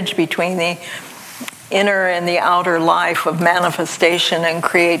bridge between the inner and the outer life of manifestation and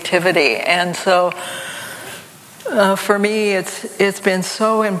creativity. And so for me, it's been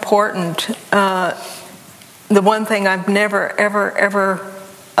so important. The one thing I've never, ever, ever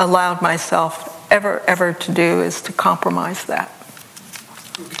allowed myself ever to do is to compromise that.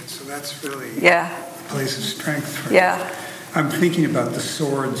 Okay, so that's really a place of strength for you. I'm thinking about the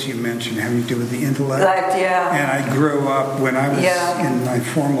swords you mentioned having to do with the intellect. Yeah. And I grew up, when I was in my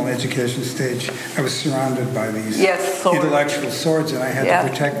formal education stage, I was surrounded by these intellectual swords, and I had to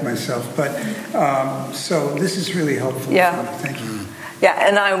protect myself. But so this is really helpful. Yeah. Thank you. Yeah,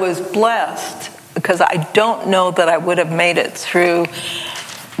 and I was blessed because I don't know that I would have made it through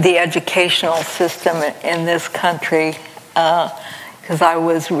the educational system in this country, because I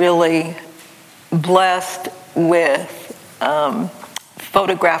was really blessed with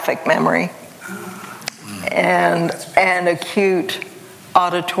photographic memory and acute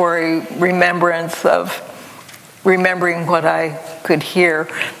auditory remembrance of remembering what I could hear,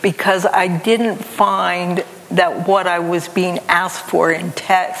 because I didn't find that what I was being asked for in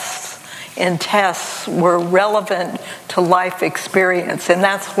tests were relevant to life experience. And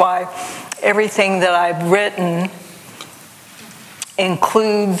that's why everything that I've written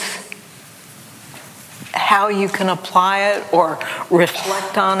includes how you can apply it or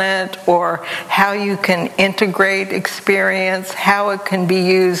reflect on it, or how you can integrate experience, how it can be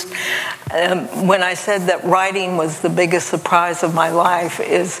used. When I said that writing was the biggest surprise of my life,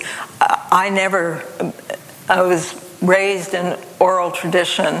 is I was raised in oral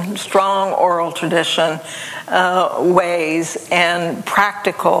tradition, strong oral tradition ways, and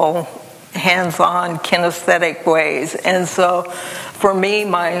practical, hands-on, kinesthetic ways. And so for me,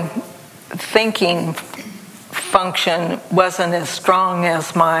 my thinking function wasn't as strong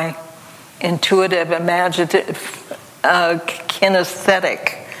as my intuitive, imaginative,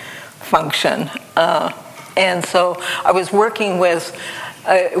 kinesthetic function. And so I was working with,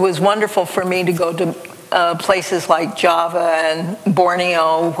 it was wonderful for me to go to places like Java and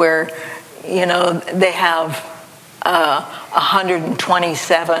Borneo, where, they have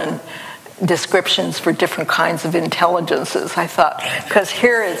 127 descriptions for different kinds of intelligences. I thought, because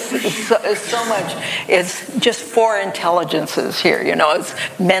here it's so much, it's just 4 intelligences here, it's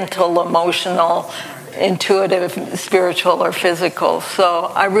mental, emotional, intuitive, spiritual, or physical.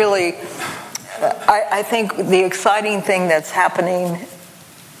 So I think the exciting thing that's happening,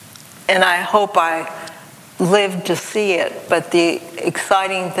 and I hope I live to see it, but the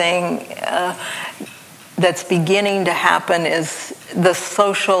exciting thing that's beginning to happen is the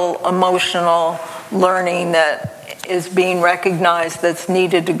social, emotional learning that is being recognized, that's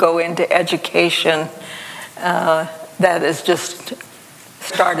needed to go into education, that is just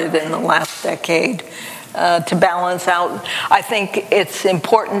started in the last decade to balance out. I think it's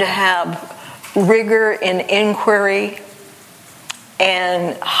important to have rigor in inquiry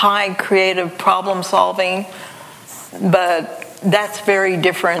and high creative problem solving, but that's very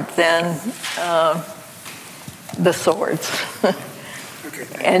different than the swords.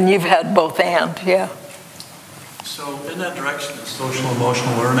 And you've had both and, So in that direction of social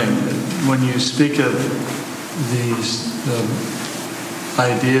emotional learning, when you speak of these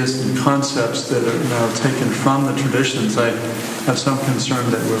ideas and concepts that are now taken from the traditions, I have some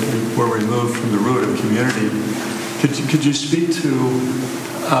concern that we're removed from the root of community. Could you speak to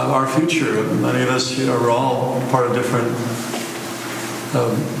our future? Many of us are all part of different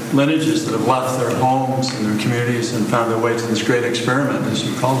lineages that have left their homes and their communities and found their way to this great experiment, as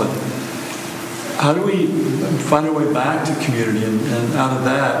you called it. How do we find our way back to community and out of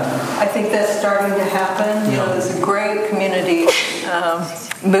that? I think that's starting to happen. You know, there's a great community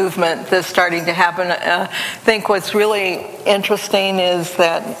movement that's starting to happen. I think what's really interesting is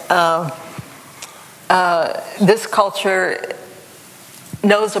that this culture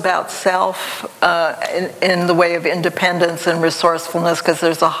knows about self in the way of independence and resourcefulness, because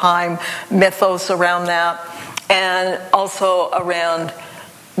there's a high mythos around that, and also around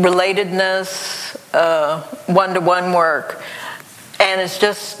relatedness, one-to-one work, and it's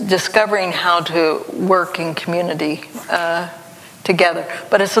just discovering how to work in community together.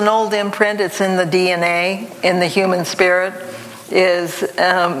 But it's an old imprint. It's in the DNA, in the human spirit. Is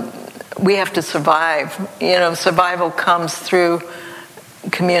we have to survive. You know, survival comes through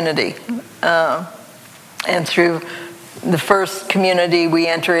community, and through the first community we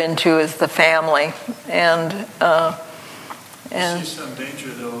enter into is the family, and. I see some danger,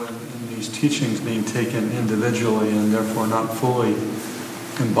 though, in these teachings being taken individually and therefore not fully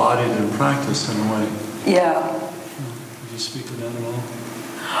embodied in practice in a way. Yeah. Could you speak to that at all?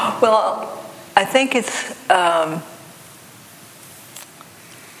 Well, I think it's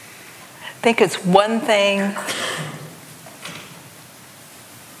one thing.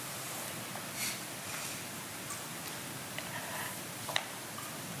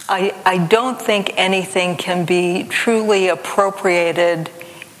 I don't think anything can be truly appropriated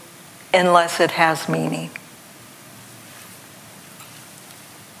unless it has meaning.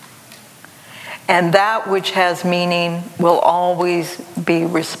 And that which has meaning will always be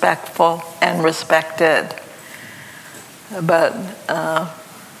respectful and respected. But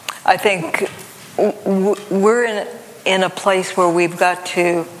I think we're in a place where we've got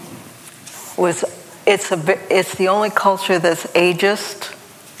to. It's the only culture that's ageist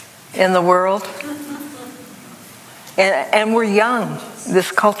in the world, and we're young.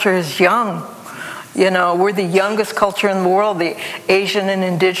 This culture is young. You know, we're the youngest culture in the world. The Asian and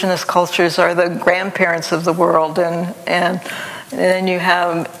indigenous cultures are the grandparents of the world, and then you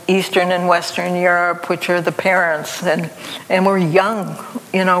have Eastern and Western Europe, which are the parents, and we're young.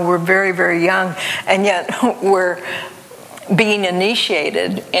 You know, we're very, very young, and yet we're being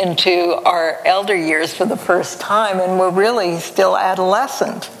initiated into our elder years for the first time, and we're really still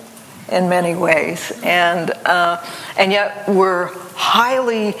adolescent in many ways, and yet we're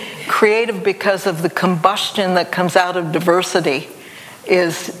highly creative because of the combustion that comes out of diversity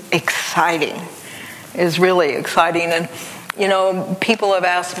is exciting, is really exciting. And you know, people have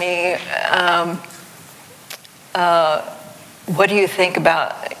asked me, what do you think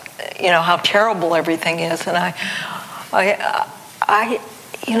about, you know, how terrible everything is? And I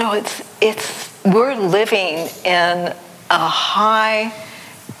you know, we're living in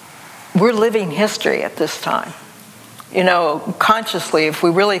we're living history at this time. You know, consciously, if we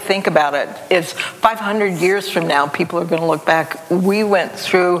really think about it, it's 500 years from now, people are going to look back. We went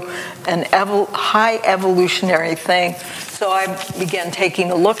through an high evolutionary thing. So I began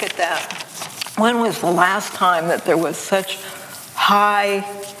taking a look at that. When was the last time that there was such high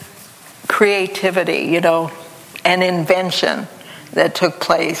creativity, you know, and invention that took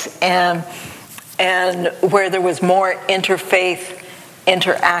place, and where there was more interfaith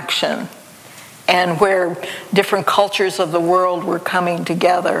interaction, and where different cultures of the world were coming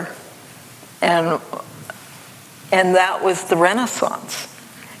together, and that was the Renaissance.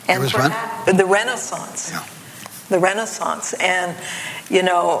 And it was the Renaissance. Yeah. The Renaissance. And, you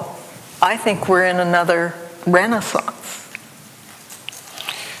know, I think we're in another Renaissance,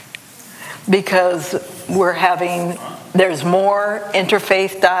 because there's more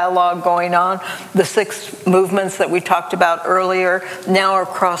interfaith dialogue going on. The 6 movements that we talked about earlier now are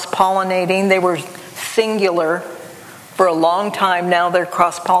cross-pollinating. They were singular for a long time. Now they're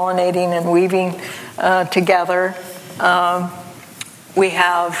cross-pollinating and weaving together. We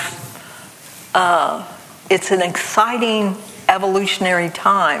have, it's an exciting evolutionary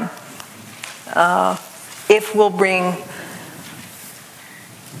time if we'll bring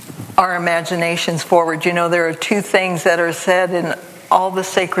our imaginations forward. You know, there are 2 things that are said in all the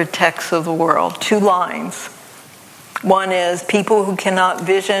sacred texts of the world, 2 lines. One is, people who cannot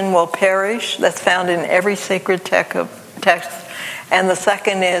vision will perish. That's found in every sacred text. And the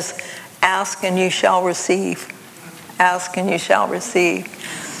second is, ask and you shall receive. Ask and you shall receive.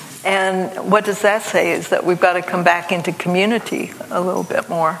 And what does that say is that we've got to come back into community a little bit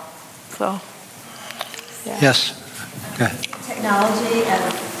more. So, yeah. Yes. Go ahead. Technology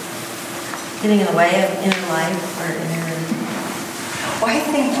as getting in the way of inner life or inner... Well, I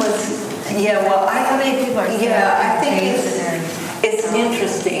think how many people are I think It's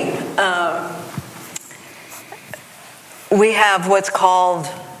interesting. We have what's called,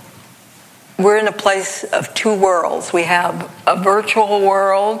 we're in a place of two worlds. We have a virtual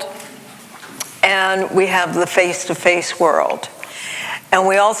world and we have the face-to-face world. And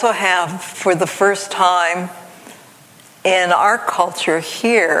we also have, for the first time in our culture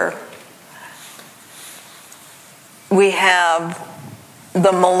here, we have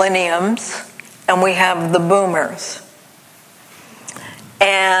the millenniums and we have the boomers.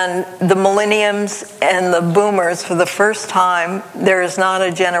 And the millenniums and the boomers, for the first time, there is not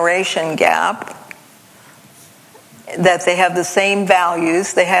a generation gap, that they have the same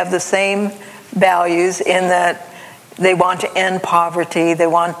values. They have the same values in that they want to end poverty, they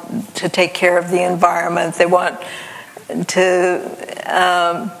want to take care of the environment, they want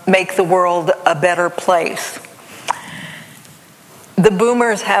to make the world a better place. The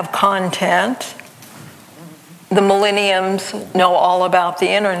boomers have content. The millenniums know all about the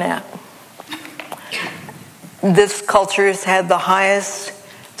internet. This culture has had the highest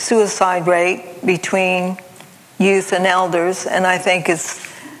suicide rate between youth and elders, and I think it's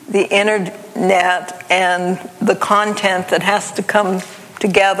the internet and the content that has to come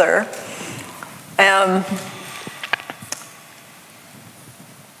together.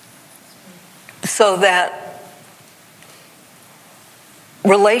 So that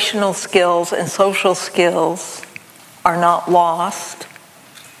relational skills and social skills are not lost.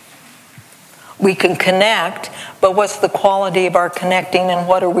 We can connect, but what's the quality of our connecting and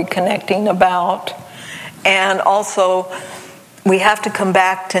what are we connecting about? And also, we have to come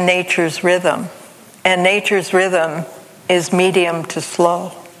back to nature's rhythm. And nature's rhythm is medium to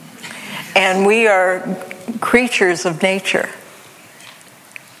slow. And we are creatures of nature.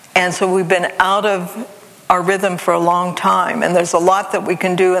 And so we've been out of our rhythm for a long time, and there's a lot that we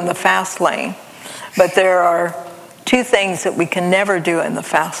can do in the fast lane, but there are two things that we can never do in the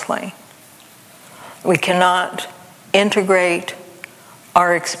fast lane. We cannot integrate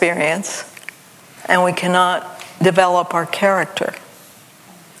our experience, and we cannot develop our character.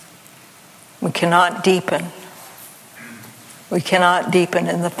 We cannot deepen. We cannot deepen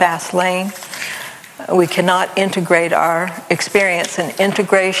in the fast lane. We cannot integrate our experience, and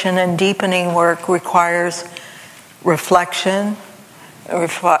integration and deepening work requires reflection,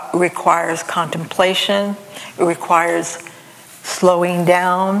 requires contemplation, it requires slowing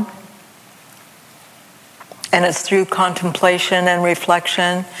down, and it's through contemplation and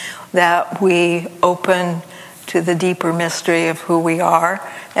reflection that we open to the deeper mystery of who we are.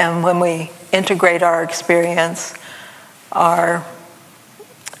 And when we integrate our experience,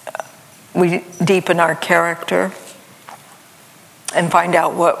 we deepen our character and find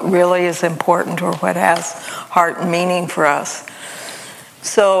out what really is important or what has heart and meaning for us.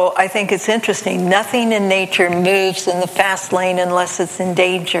 So I think it's interesting. Nothing in nature moves in the fast lane unless it's in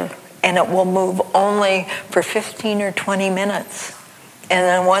danger. And it will move only for 15 or 20 minutes. And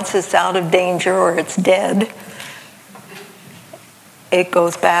then once it's out of danger or it's dead, it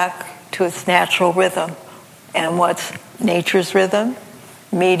goes back to its natural rhythm. And what's nature's rhythm?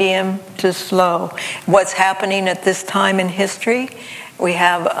 Medium to slow. What's happening at this time in history? We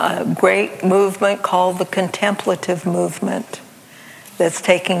have a great movement called the contemplative movement that's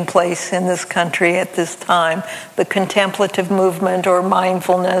taking place in this country at this time. The contemplative movement, or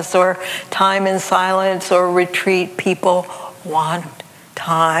mindfulness, or time in silence, or retreat. People want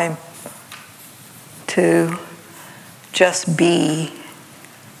time to just be,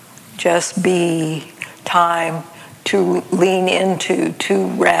 time to lean into, to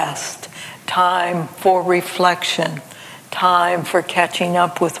rest, time for reflection, time for catching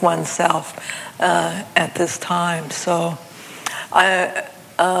up with oneself at this time. So I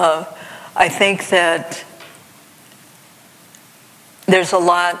think that there's a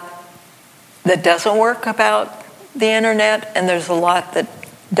lot that doesn't work about the internet, and there's a lot that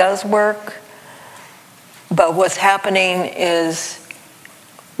does work. But what's happening is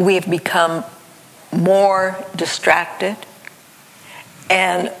we've become more distracted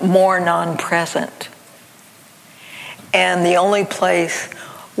and more non-present. And the only place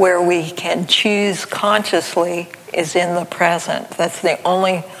where we can choose consciously is in the present. That's the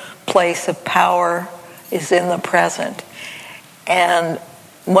only place of power, is in the present. And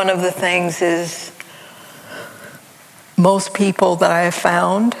one of the things is, most people that I have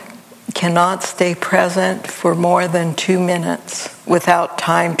found cannot stay present for more than 2 minutes without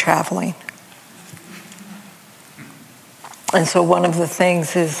time traveling. And so one of the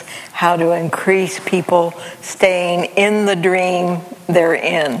things is how to increase people staying in the dream they're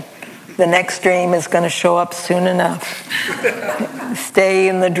in. The next dream is going to show up soon enough. Stay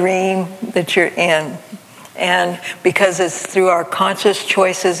in the dream that you're in. And because it's through our conscious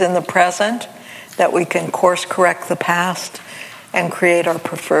choices in the present that we can course correct the past and create our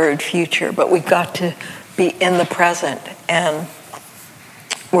preferred future. But we've got to be in the present, and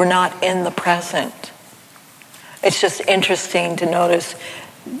we're not in the present. It's just interesting to notice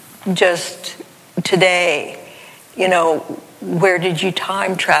just today, where did you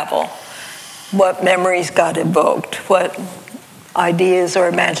time travel? What memories got evoked? What ideas or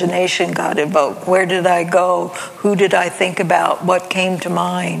imagination got evoked? Where did I go? Who did I think about? What came to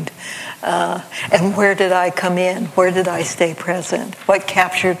mind? And where did I come in? Where did I stay present? What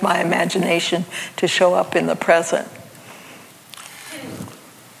captured my imagination to show up in the present?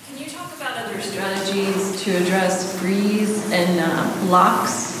 Can you talk about other strategies to address freeze and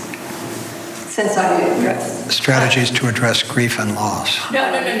blocks? Since I addressed Strategies to address grief and loss. No.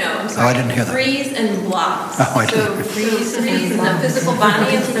 I'm sorry. Oh, I didn't hear that. Freeze and blocks. Oh, I So didn't. freeze in the physical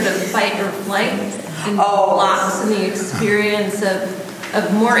body instead of fight or flight, and blocks in the experience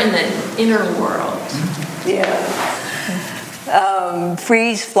of more in the inner world. Yeah.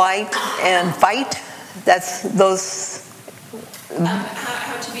 Freeze, flight, and fight. That's those.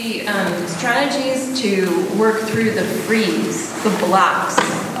 How to be strategies to work through the freeze, the blocks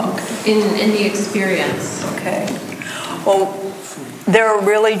in the experience. Okay. Well, there are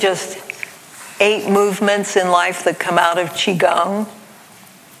really just 8 movements in life that come out of Qigong,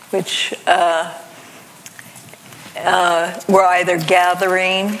 which we're either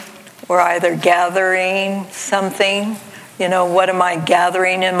gathering something. What am I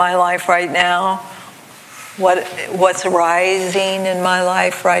gathering in my life right now? What's rising in my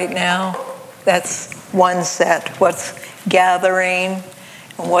life right now? That's one set. What's gathering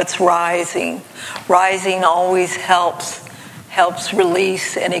and what's rising. Rising always helps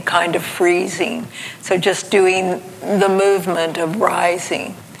release any kind of freezing. So just doing the movement of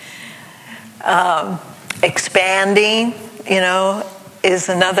rising. Expanding, is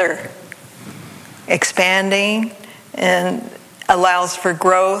another. Expanding and allows for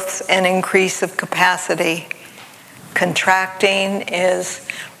growth and increase of capacity. Contracting is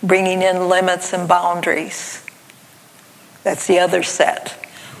bringing in limits and boundaries. That's the other set.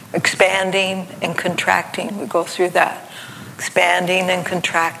 Expanding and contracting, we go through that. Expanding and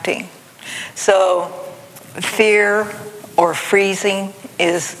contracting. So fear or freezing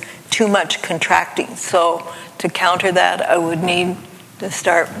is too much contracting. So to counter that, I would need to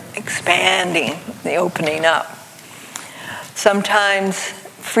start expanding, the opening up. Sometimes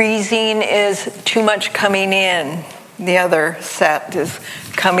freezing is too much coming in. The other set is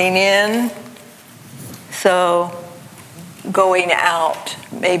coming in, so going out.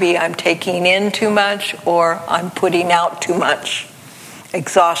 Maybe I'm taking in too much or I'm putting out too much.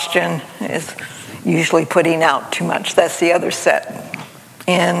 Exhaustion is usually putting out too much. That's the other set,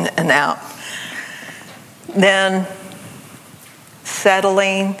 in and out. Then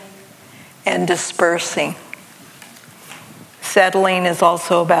settling and dispersing. Settling is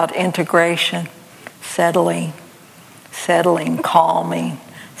also about integration. Settling, calming,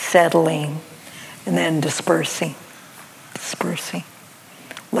 settling, and then dispersing.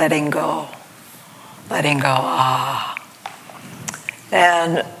 Letting go.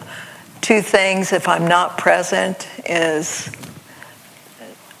 And 2 things, if I'm not present, is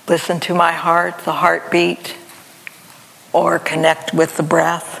listen to my heart, the heartbeat, or connect with the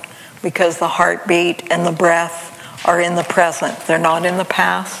breath, because the heartbeat and the breath are in the present. They're not in the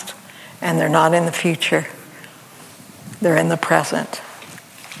past, and they're not in the future. They're in the present.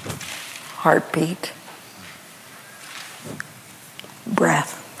 Heartbeat.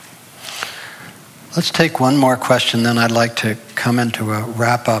 Breath. Let's take one more question, then I'd like to come into a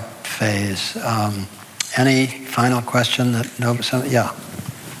wrap-up phase. Any final question that yeah.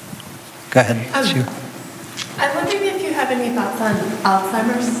 Go ahead. Sue. I'm wondering if you have any thoughts on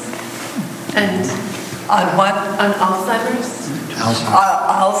Alzheimer's and on what? On Alzheimer's.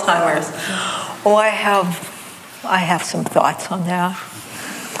 Alzheimer's. Oh, I have some thoughts on that.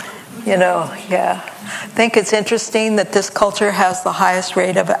 I think it's interesting that this culture has the highest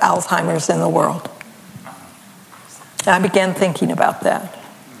rate of Alzheimer's in the world. I began thinking about that,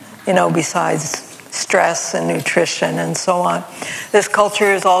 besides stress and nutrition and so on. This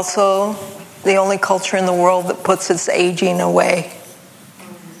culture is also the only culture in the world that puts its aging away.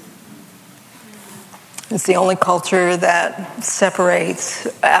 It's the only culture that separates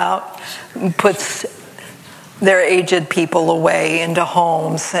out, puts their aged people away into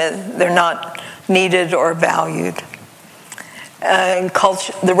homes. They're not needed or valued.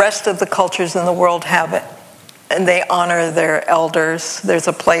 The rest of the cultures in the world have it, and they honor their elders. There's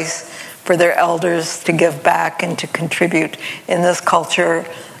a place for their elders to give back and to contribute. In this culture,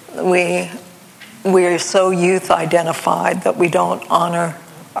 we we're so youth identified that we don't honor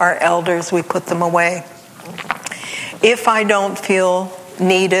our elders, we put them away. If I don't feel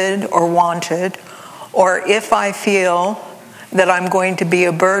needed or wanted, or if I feel that I'm going to be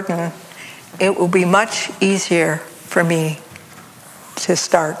a burden, it will be much easier for me to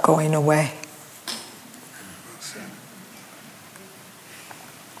start going away.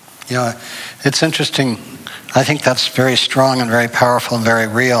 Yeah, it's interesting. I think that's very strong and very powerful and very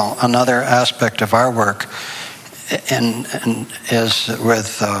real. Another aspect of our work is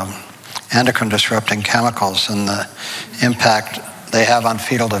with endocrine disrupting chemicals and the impact they have on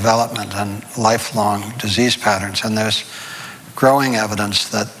fetal development and lifelong disease patterns. And there's growing evidence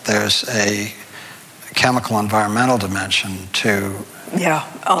that there's a chemical environmental dimension to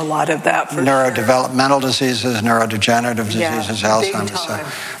a lot of that for neurodevelopmental diseases, neurodegenerative diseases, Alzheimer's.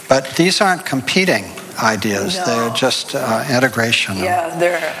 But these aren't competing ideas. No. They're just integration. Yeah,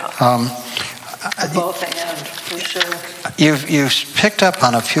 they're both and, for sure. You've picked up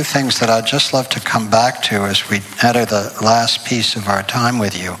on a few things that I'd just love to come back to as we enter the last piece of our time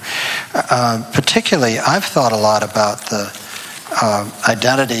with you. Particularly, I've thought a lot about the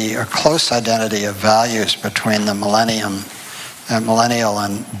identity or close identity of values between the millennial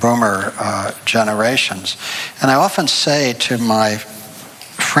and boomer generations. And I often say to my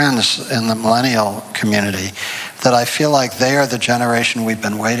friends in the millennial community that I feel like they are the generation we've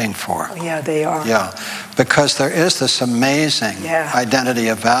been waiting for. Yeah, they are. Yeah, because there is this amazing identity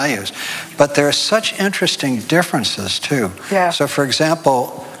of values. But there are such interesting differences too. Yeah. So for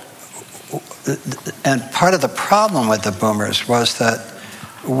example, and part of the problem with the boomers was that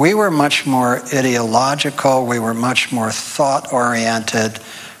we were much more ideological, we were much more thought-oriented.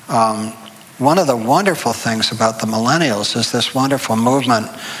 One of the wonderful things about the millennials is this wonderful movement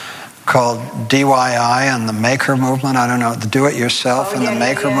called DIY and the Maker Movement. I don't know, the do-it-yourself and the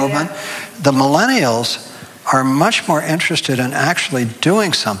Maker Movement. The millennials are much more interested in actually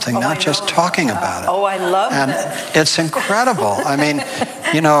doing something, not just talking about it. Oh, I love and that. It's incredible. I mean,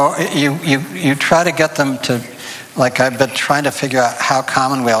 you try to get them to, like I've been trying to figure out how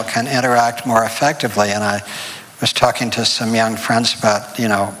Commonweal can interact more effectively, and I was talking to some young friends about,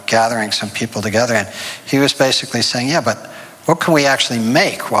 gathering some people together, and he was basically saying, yeah, but what can we actually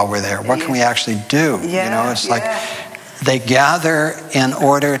make while we're there? What can we actually do? It's like they gather in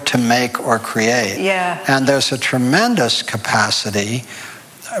order to make or create. Yeah. And there's a tremendous capacity,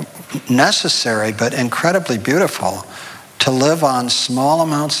 necessary but incredibly beautiful, to live on small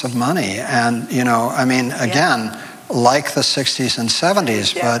amounts of money. And, again, like the 60s and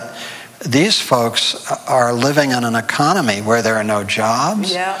 70s, but these folks are living in an economy where there are no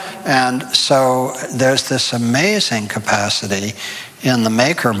jobs. And so there's this amazing capacity in the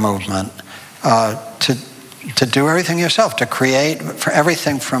maker movement to do everything yourself, to create for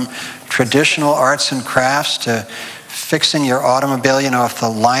everything from traditional arts and crafts to fixing your automobile. If the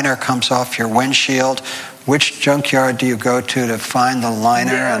liner comes off your windshield, which junkyard do you go to find the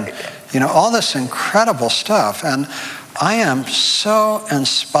liner? And, all this incredible stuff. And I am so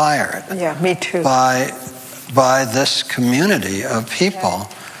inspired me too. by this community of people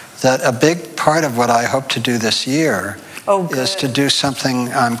that a big part of what I hope to do this year is to do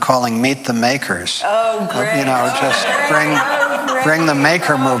something I'm calling Meet the Makers. Oh, great. Just bring the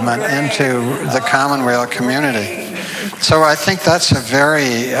maker movement into the Commonweal community. So I think that's a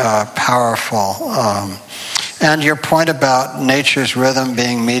very powerful... and your point about nature's rhythm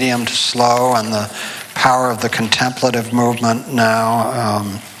being medium to slow and the power of the contemplative movement now,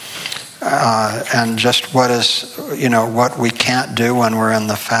 and just what is, what we can't do when we're in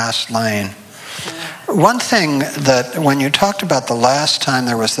the fast lane. One thing that when you talked about the last time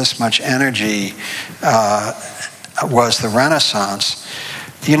there was this much energy was the Renaissance.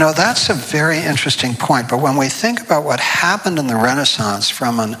 That's a very interesting point. But when we think about what happened in the Renaissance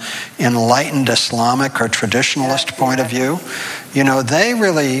from an enlightened Islamic or traditionalist point of view, they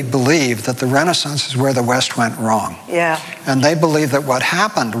really believe that the Renaissance is where the West went wrong. Yeah. And they believe that what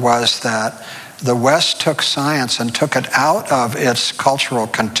happened was that the West took science and took it out of its cultural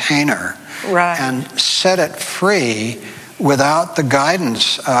container and set it free without the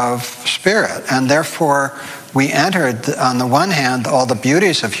guidance of spirit. And therefore, we entered, on the one hand, all the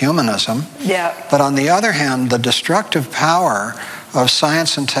beauties of humanism, but on the other hand, the destructive power of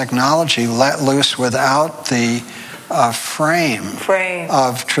science and technology let loose without the frame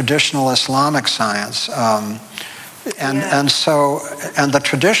of traditional Islamic science. And the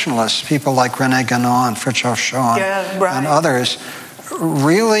traditionalists, people like René Guénon and Fritjof Schuon and others,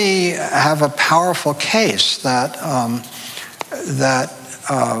 really have a powerful case that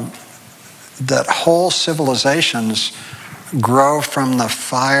whole civilizations grow from the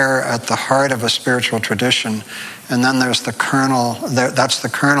fire at the heart of a spiritual tradition, and then there's the kernel, that's the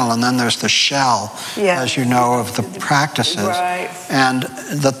kernel, and then there's the shell, as you know, of the practices. Right. And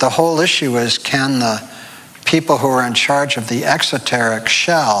that the whole issue is, can the people who are in charge of the exoteric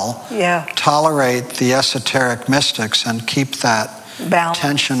shell tolerate the esoteric mystics and keep that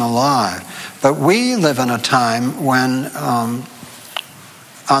tension alive? But we live in a time when, on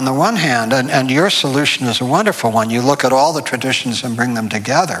the one hand, and your solution is a wonderful one, you look at all the traditions and bring them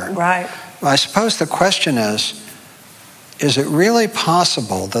together. Right. I suppose the question is it really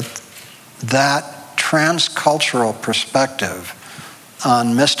possible that that transcultural perspective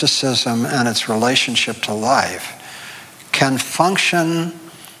on mysticism and its relationship to life can function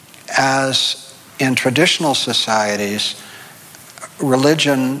as, in traditional societies,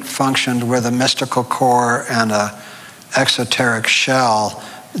 religion functioned with a mystical core and an exoteric shell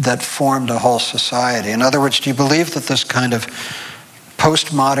that formed a whole society? In other words, do you believe that this kind of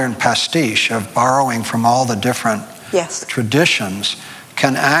postmodern pastiche of borrowing from all the different traditions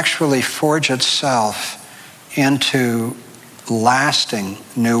can actually forge itself into lasting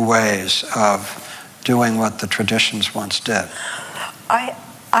new ways of doing what the traditions once did?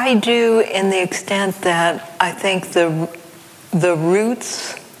 I do, in the extent that I think the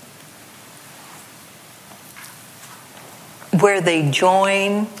roots, where they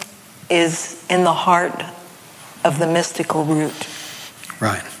join, is in the heart of the mystical root.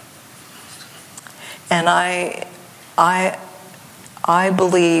 Right. And I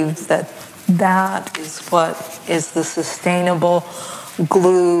believe that is what is the sustainable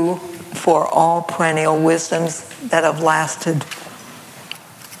glue for all perennial wisdoms that have lasted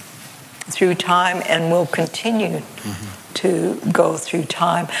through time and will continue to go through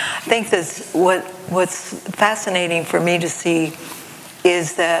time. I think that's what's fascinating for me to see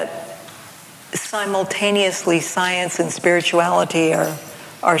is that simultaneously science and spirituality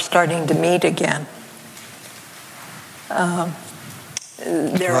are starting to meet again.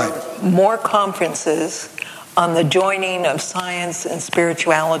 There are more conferences on the joining of science and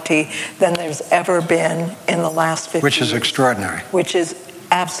spirituality than there's ever been in the last 50 years. Which is extraordinary. Which is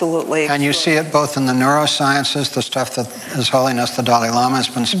absolutely extraordinary. And you see it both in the neurosciences, the stuff that His Holiness the Dalai Lama has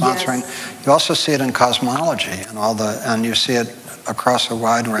been sponsoring. Yes. You also see it in cosmology and you see it across a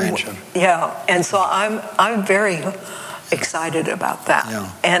wide range of... Yeah, and so I'm very excited about that.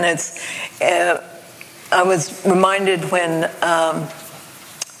 Yeah. And it's... I was reminded when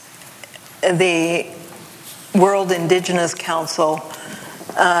the World Indigenous Council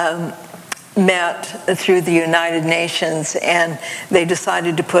met through the United Nations, and they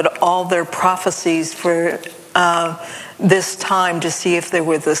decided to put all their prophecies for this time to see if there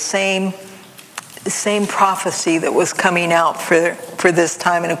were the same prophecy that was coming out for this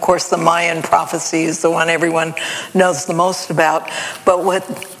time. And of course the Mayan prophecy is the one everyone knows the most about. But what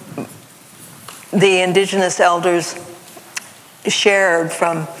the indigenous elders shared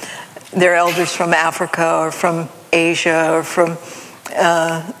from their elders from Africa or from Asia or from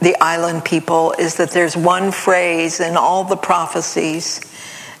the island people is that there's one phrase in all the prophecies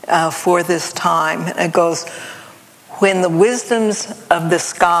for this time. And it goes, when the wisdoms of the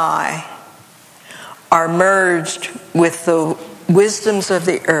sky are merged with the wisdoms of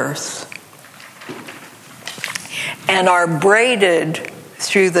the earth and are braided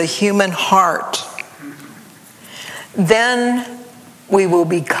through the human heart, then we will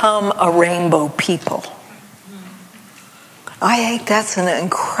become a rainbow people. I think that's an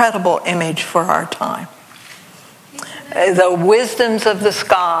incredible image for our time. The wisdoms of the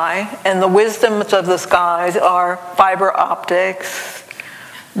sky, and the wisdoms of the skies are fiber optics,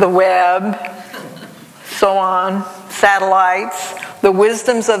 the web, so on, satellites. The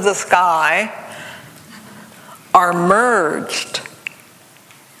wisdoms of the sky are merged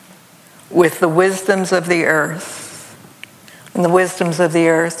with the wisdoms of the earth. And the wisdoms of the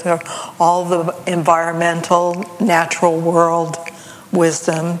earth are all the environmental, natural world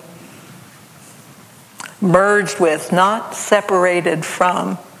wisdom, merged with, not separated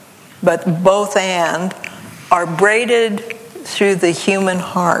from, but both and, are braided through the human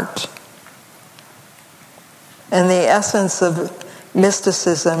heart. And the essence of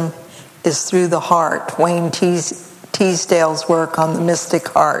mysticism is through the heart. Wayne Teasdale's work on the mystic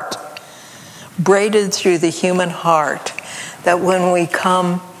heart. Braided through the human heart, that when we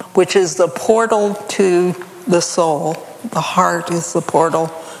come, which is the portal to the soul, the heart is the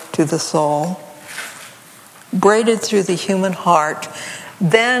portal to the soul, braided through the human heart,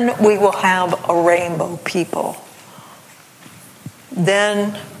 then we will have a rainbow people.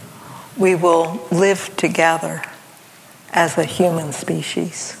 Then we will live together as a human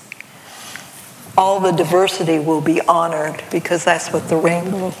species. all the diversity will be honored, because that's what the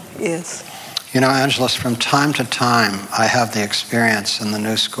rainbow is. You know, Angeles, from time to time, I have the experience in the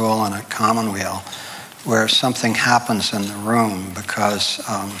New School and at Commonweal where something happens in the room because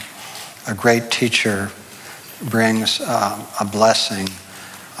a great teacher brings a blessing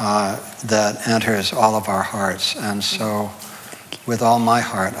that enters all of our hearts. And so, with all my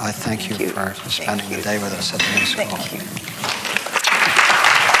heart, I thank you for spending the day with us at the New School. Thank you.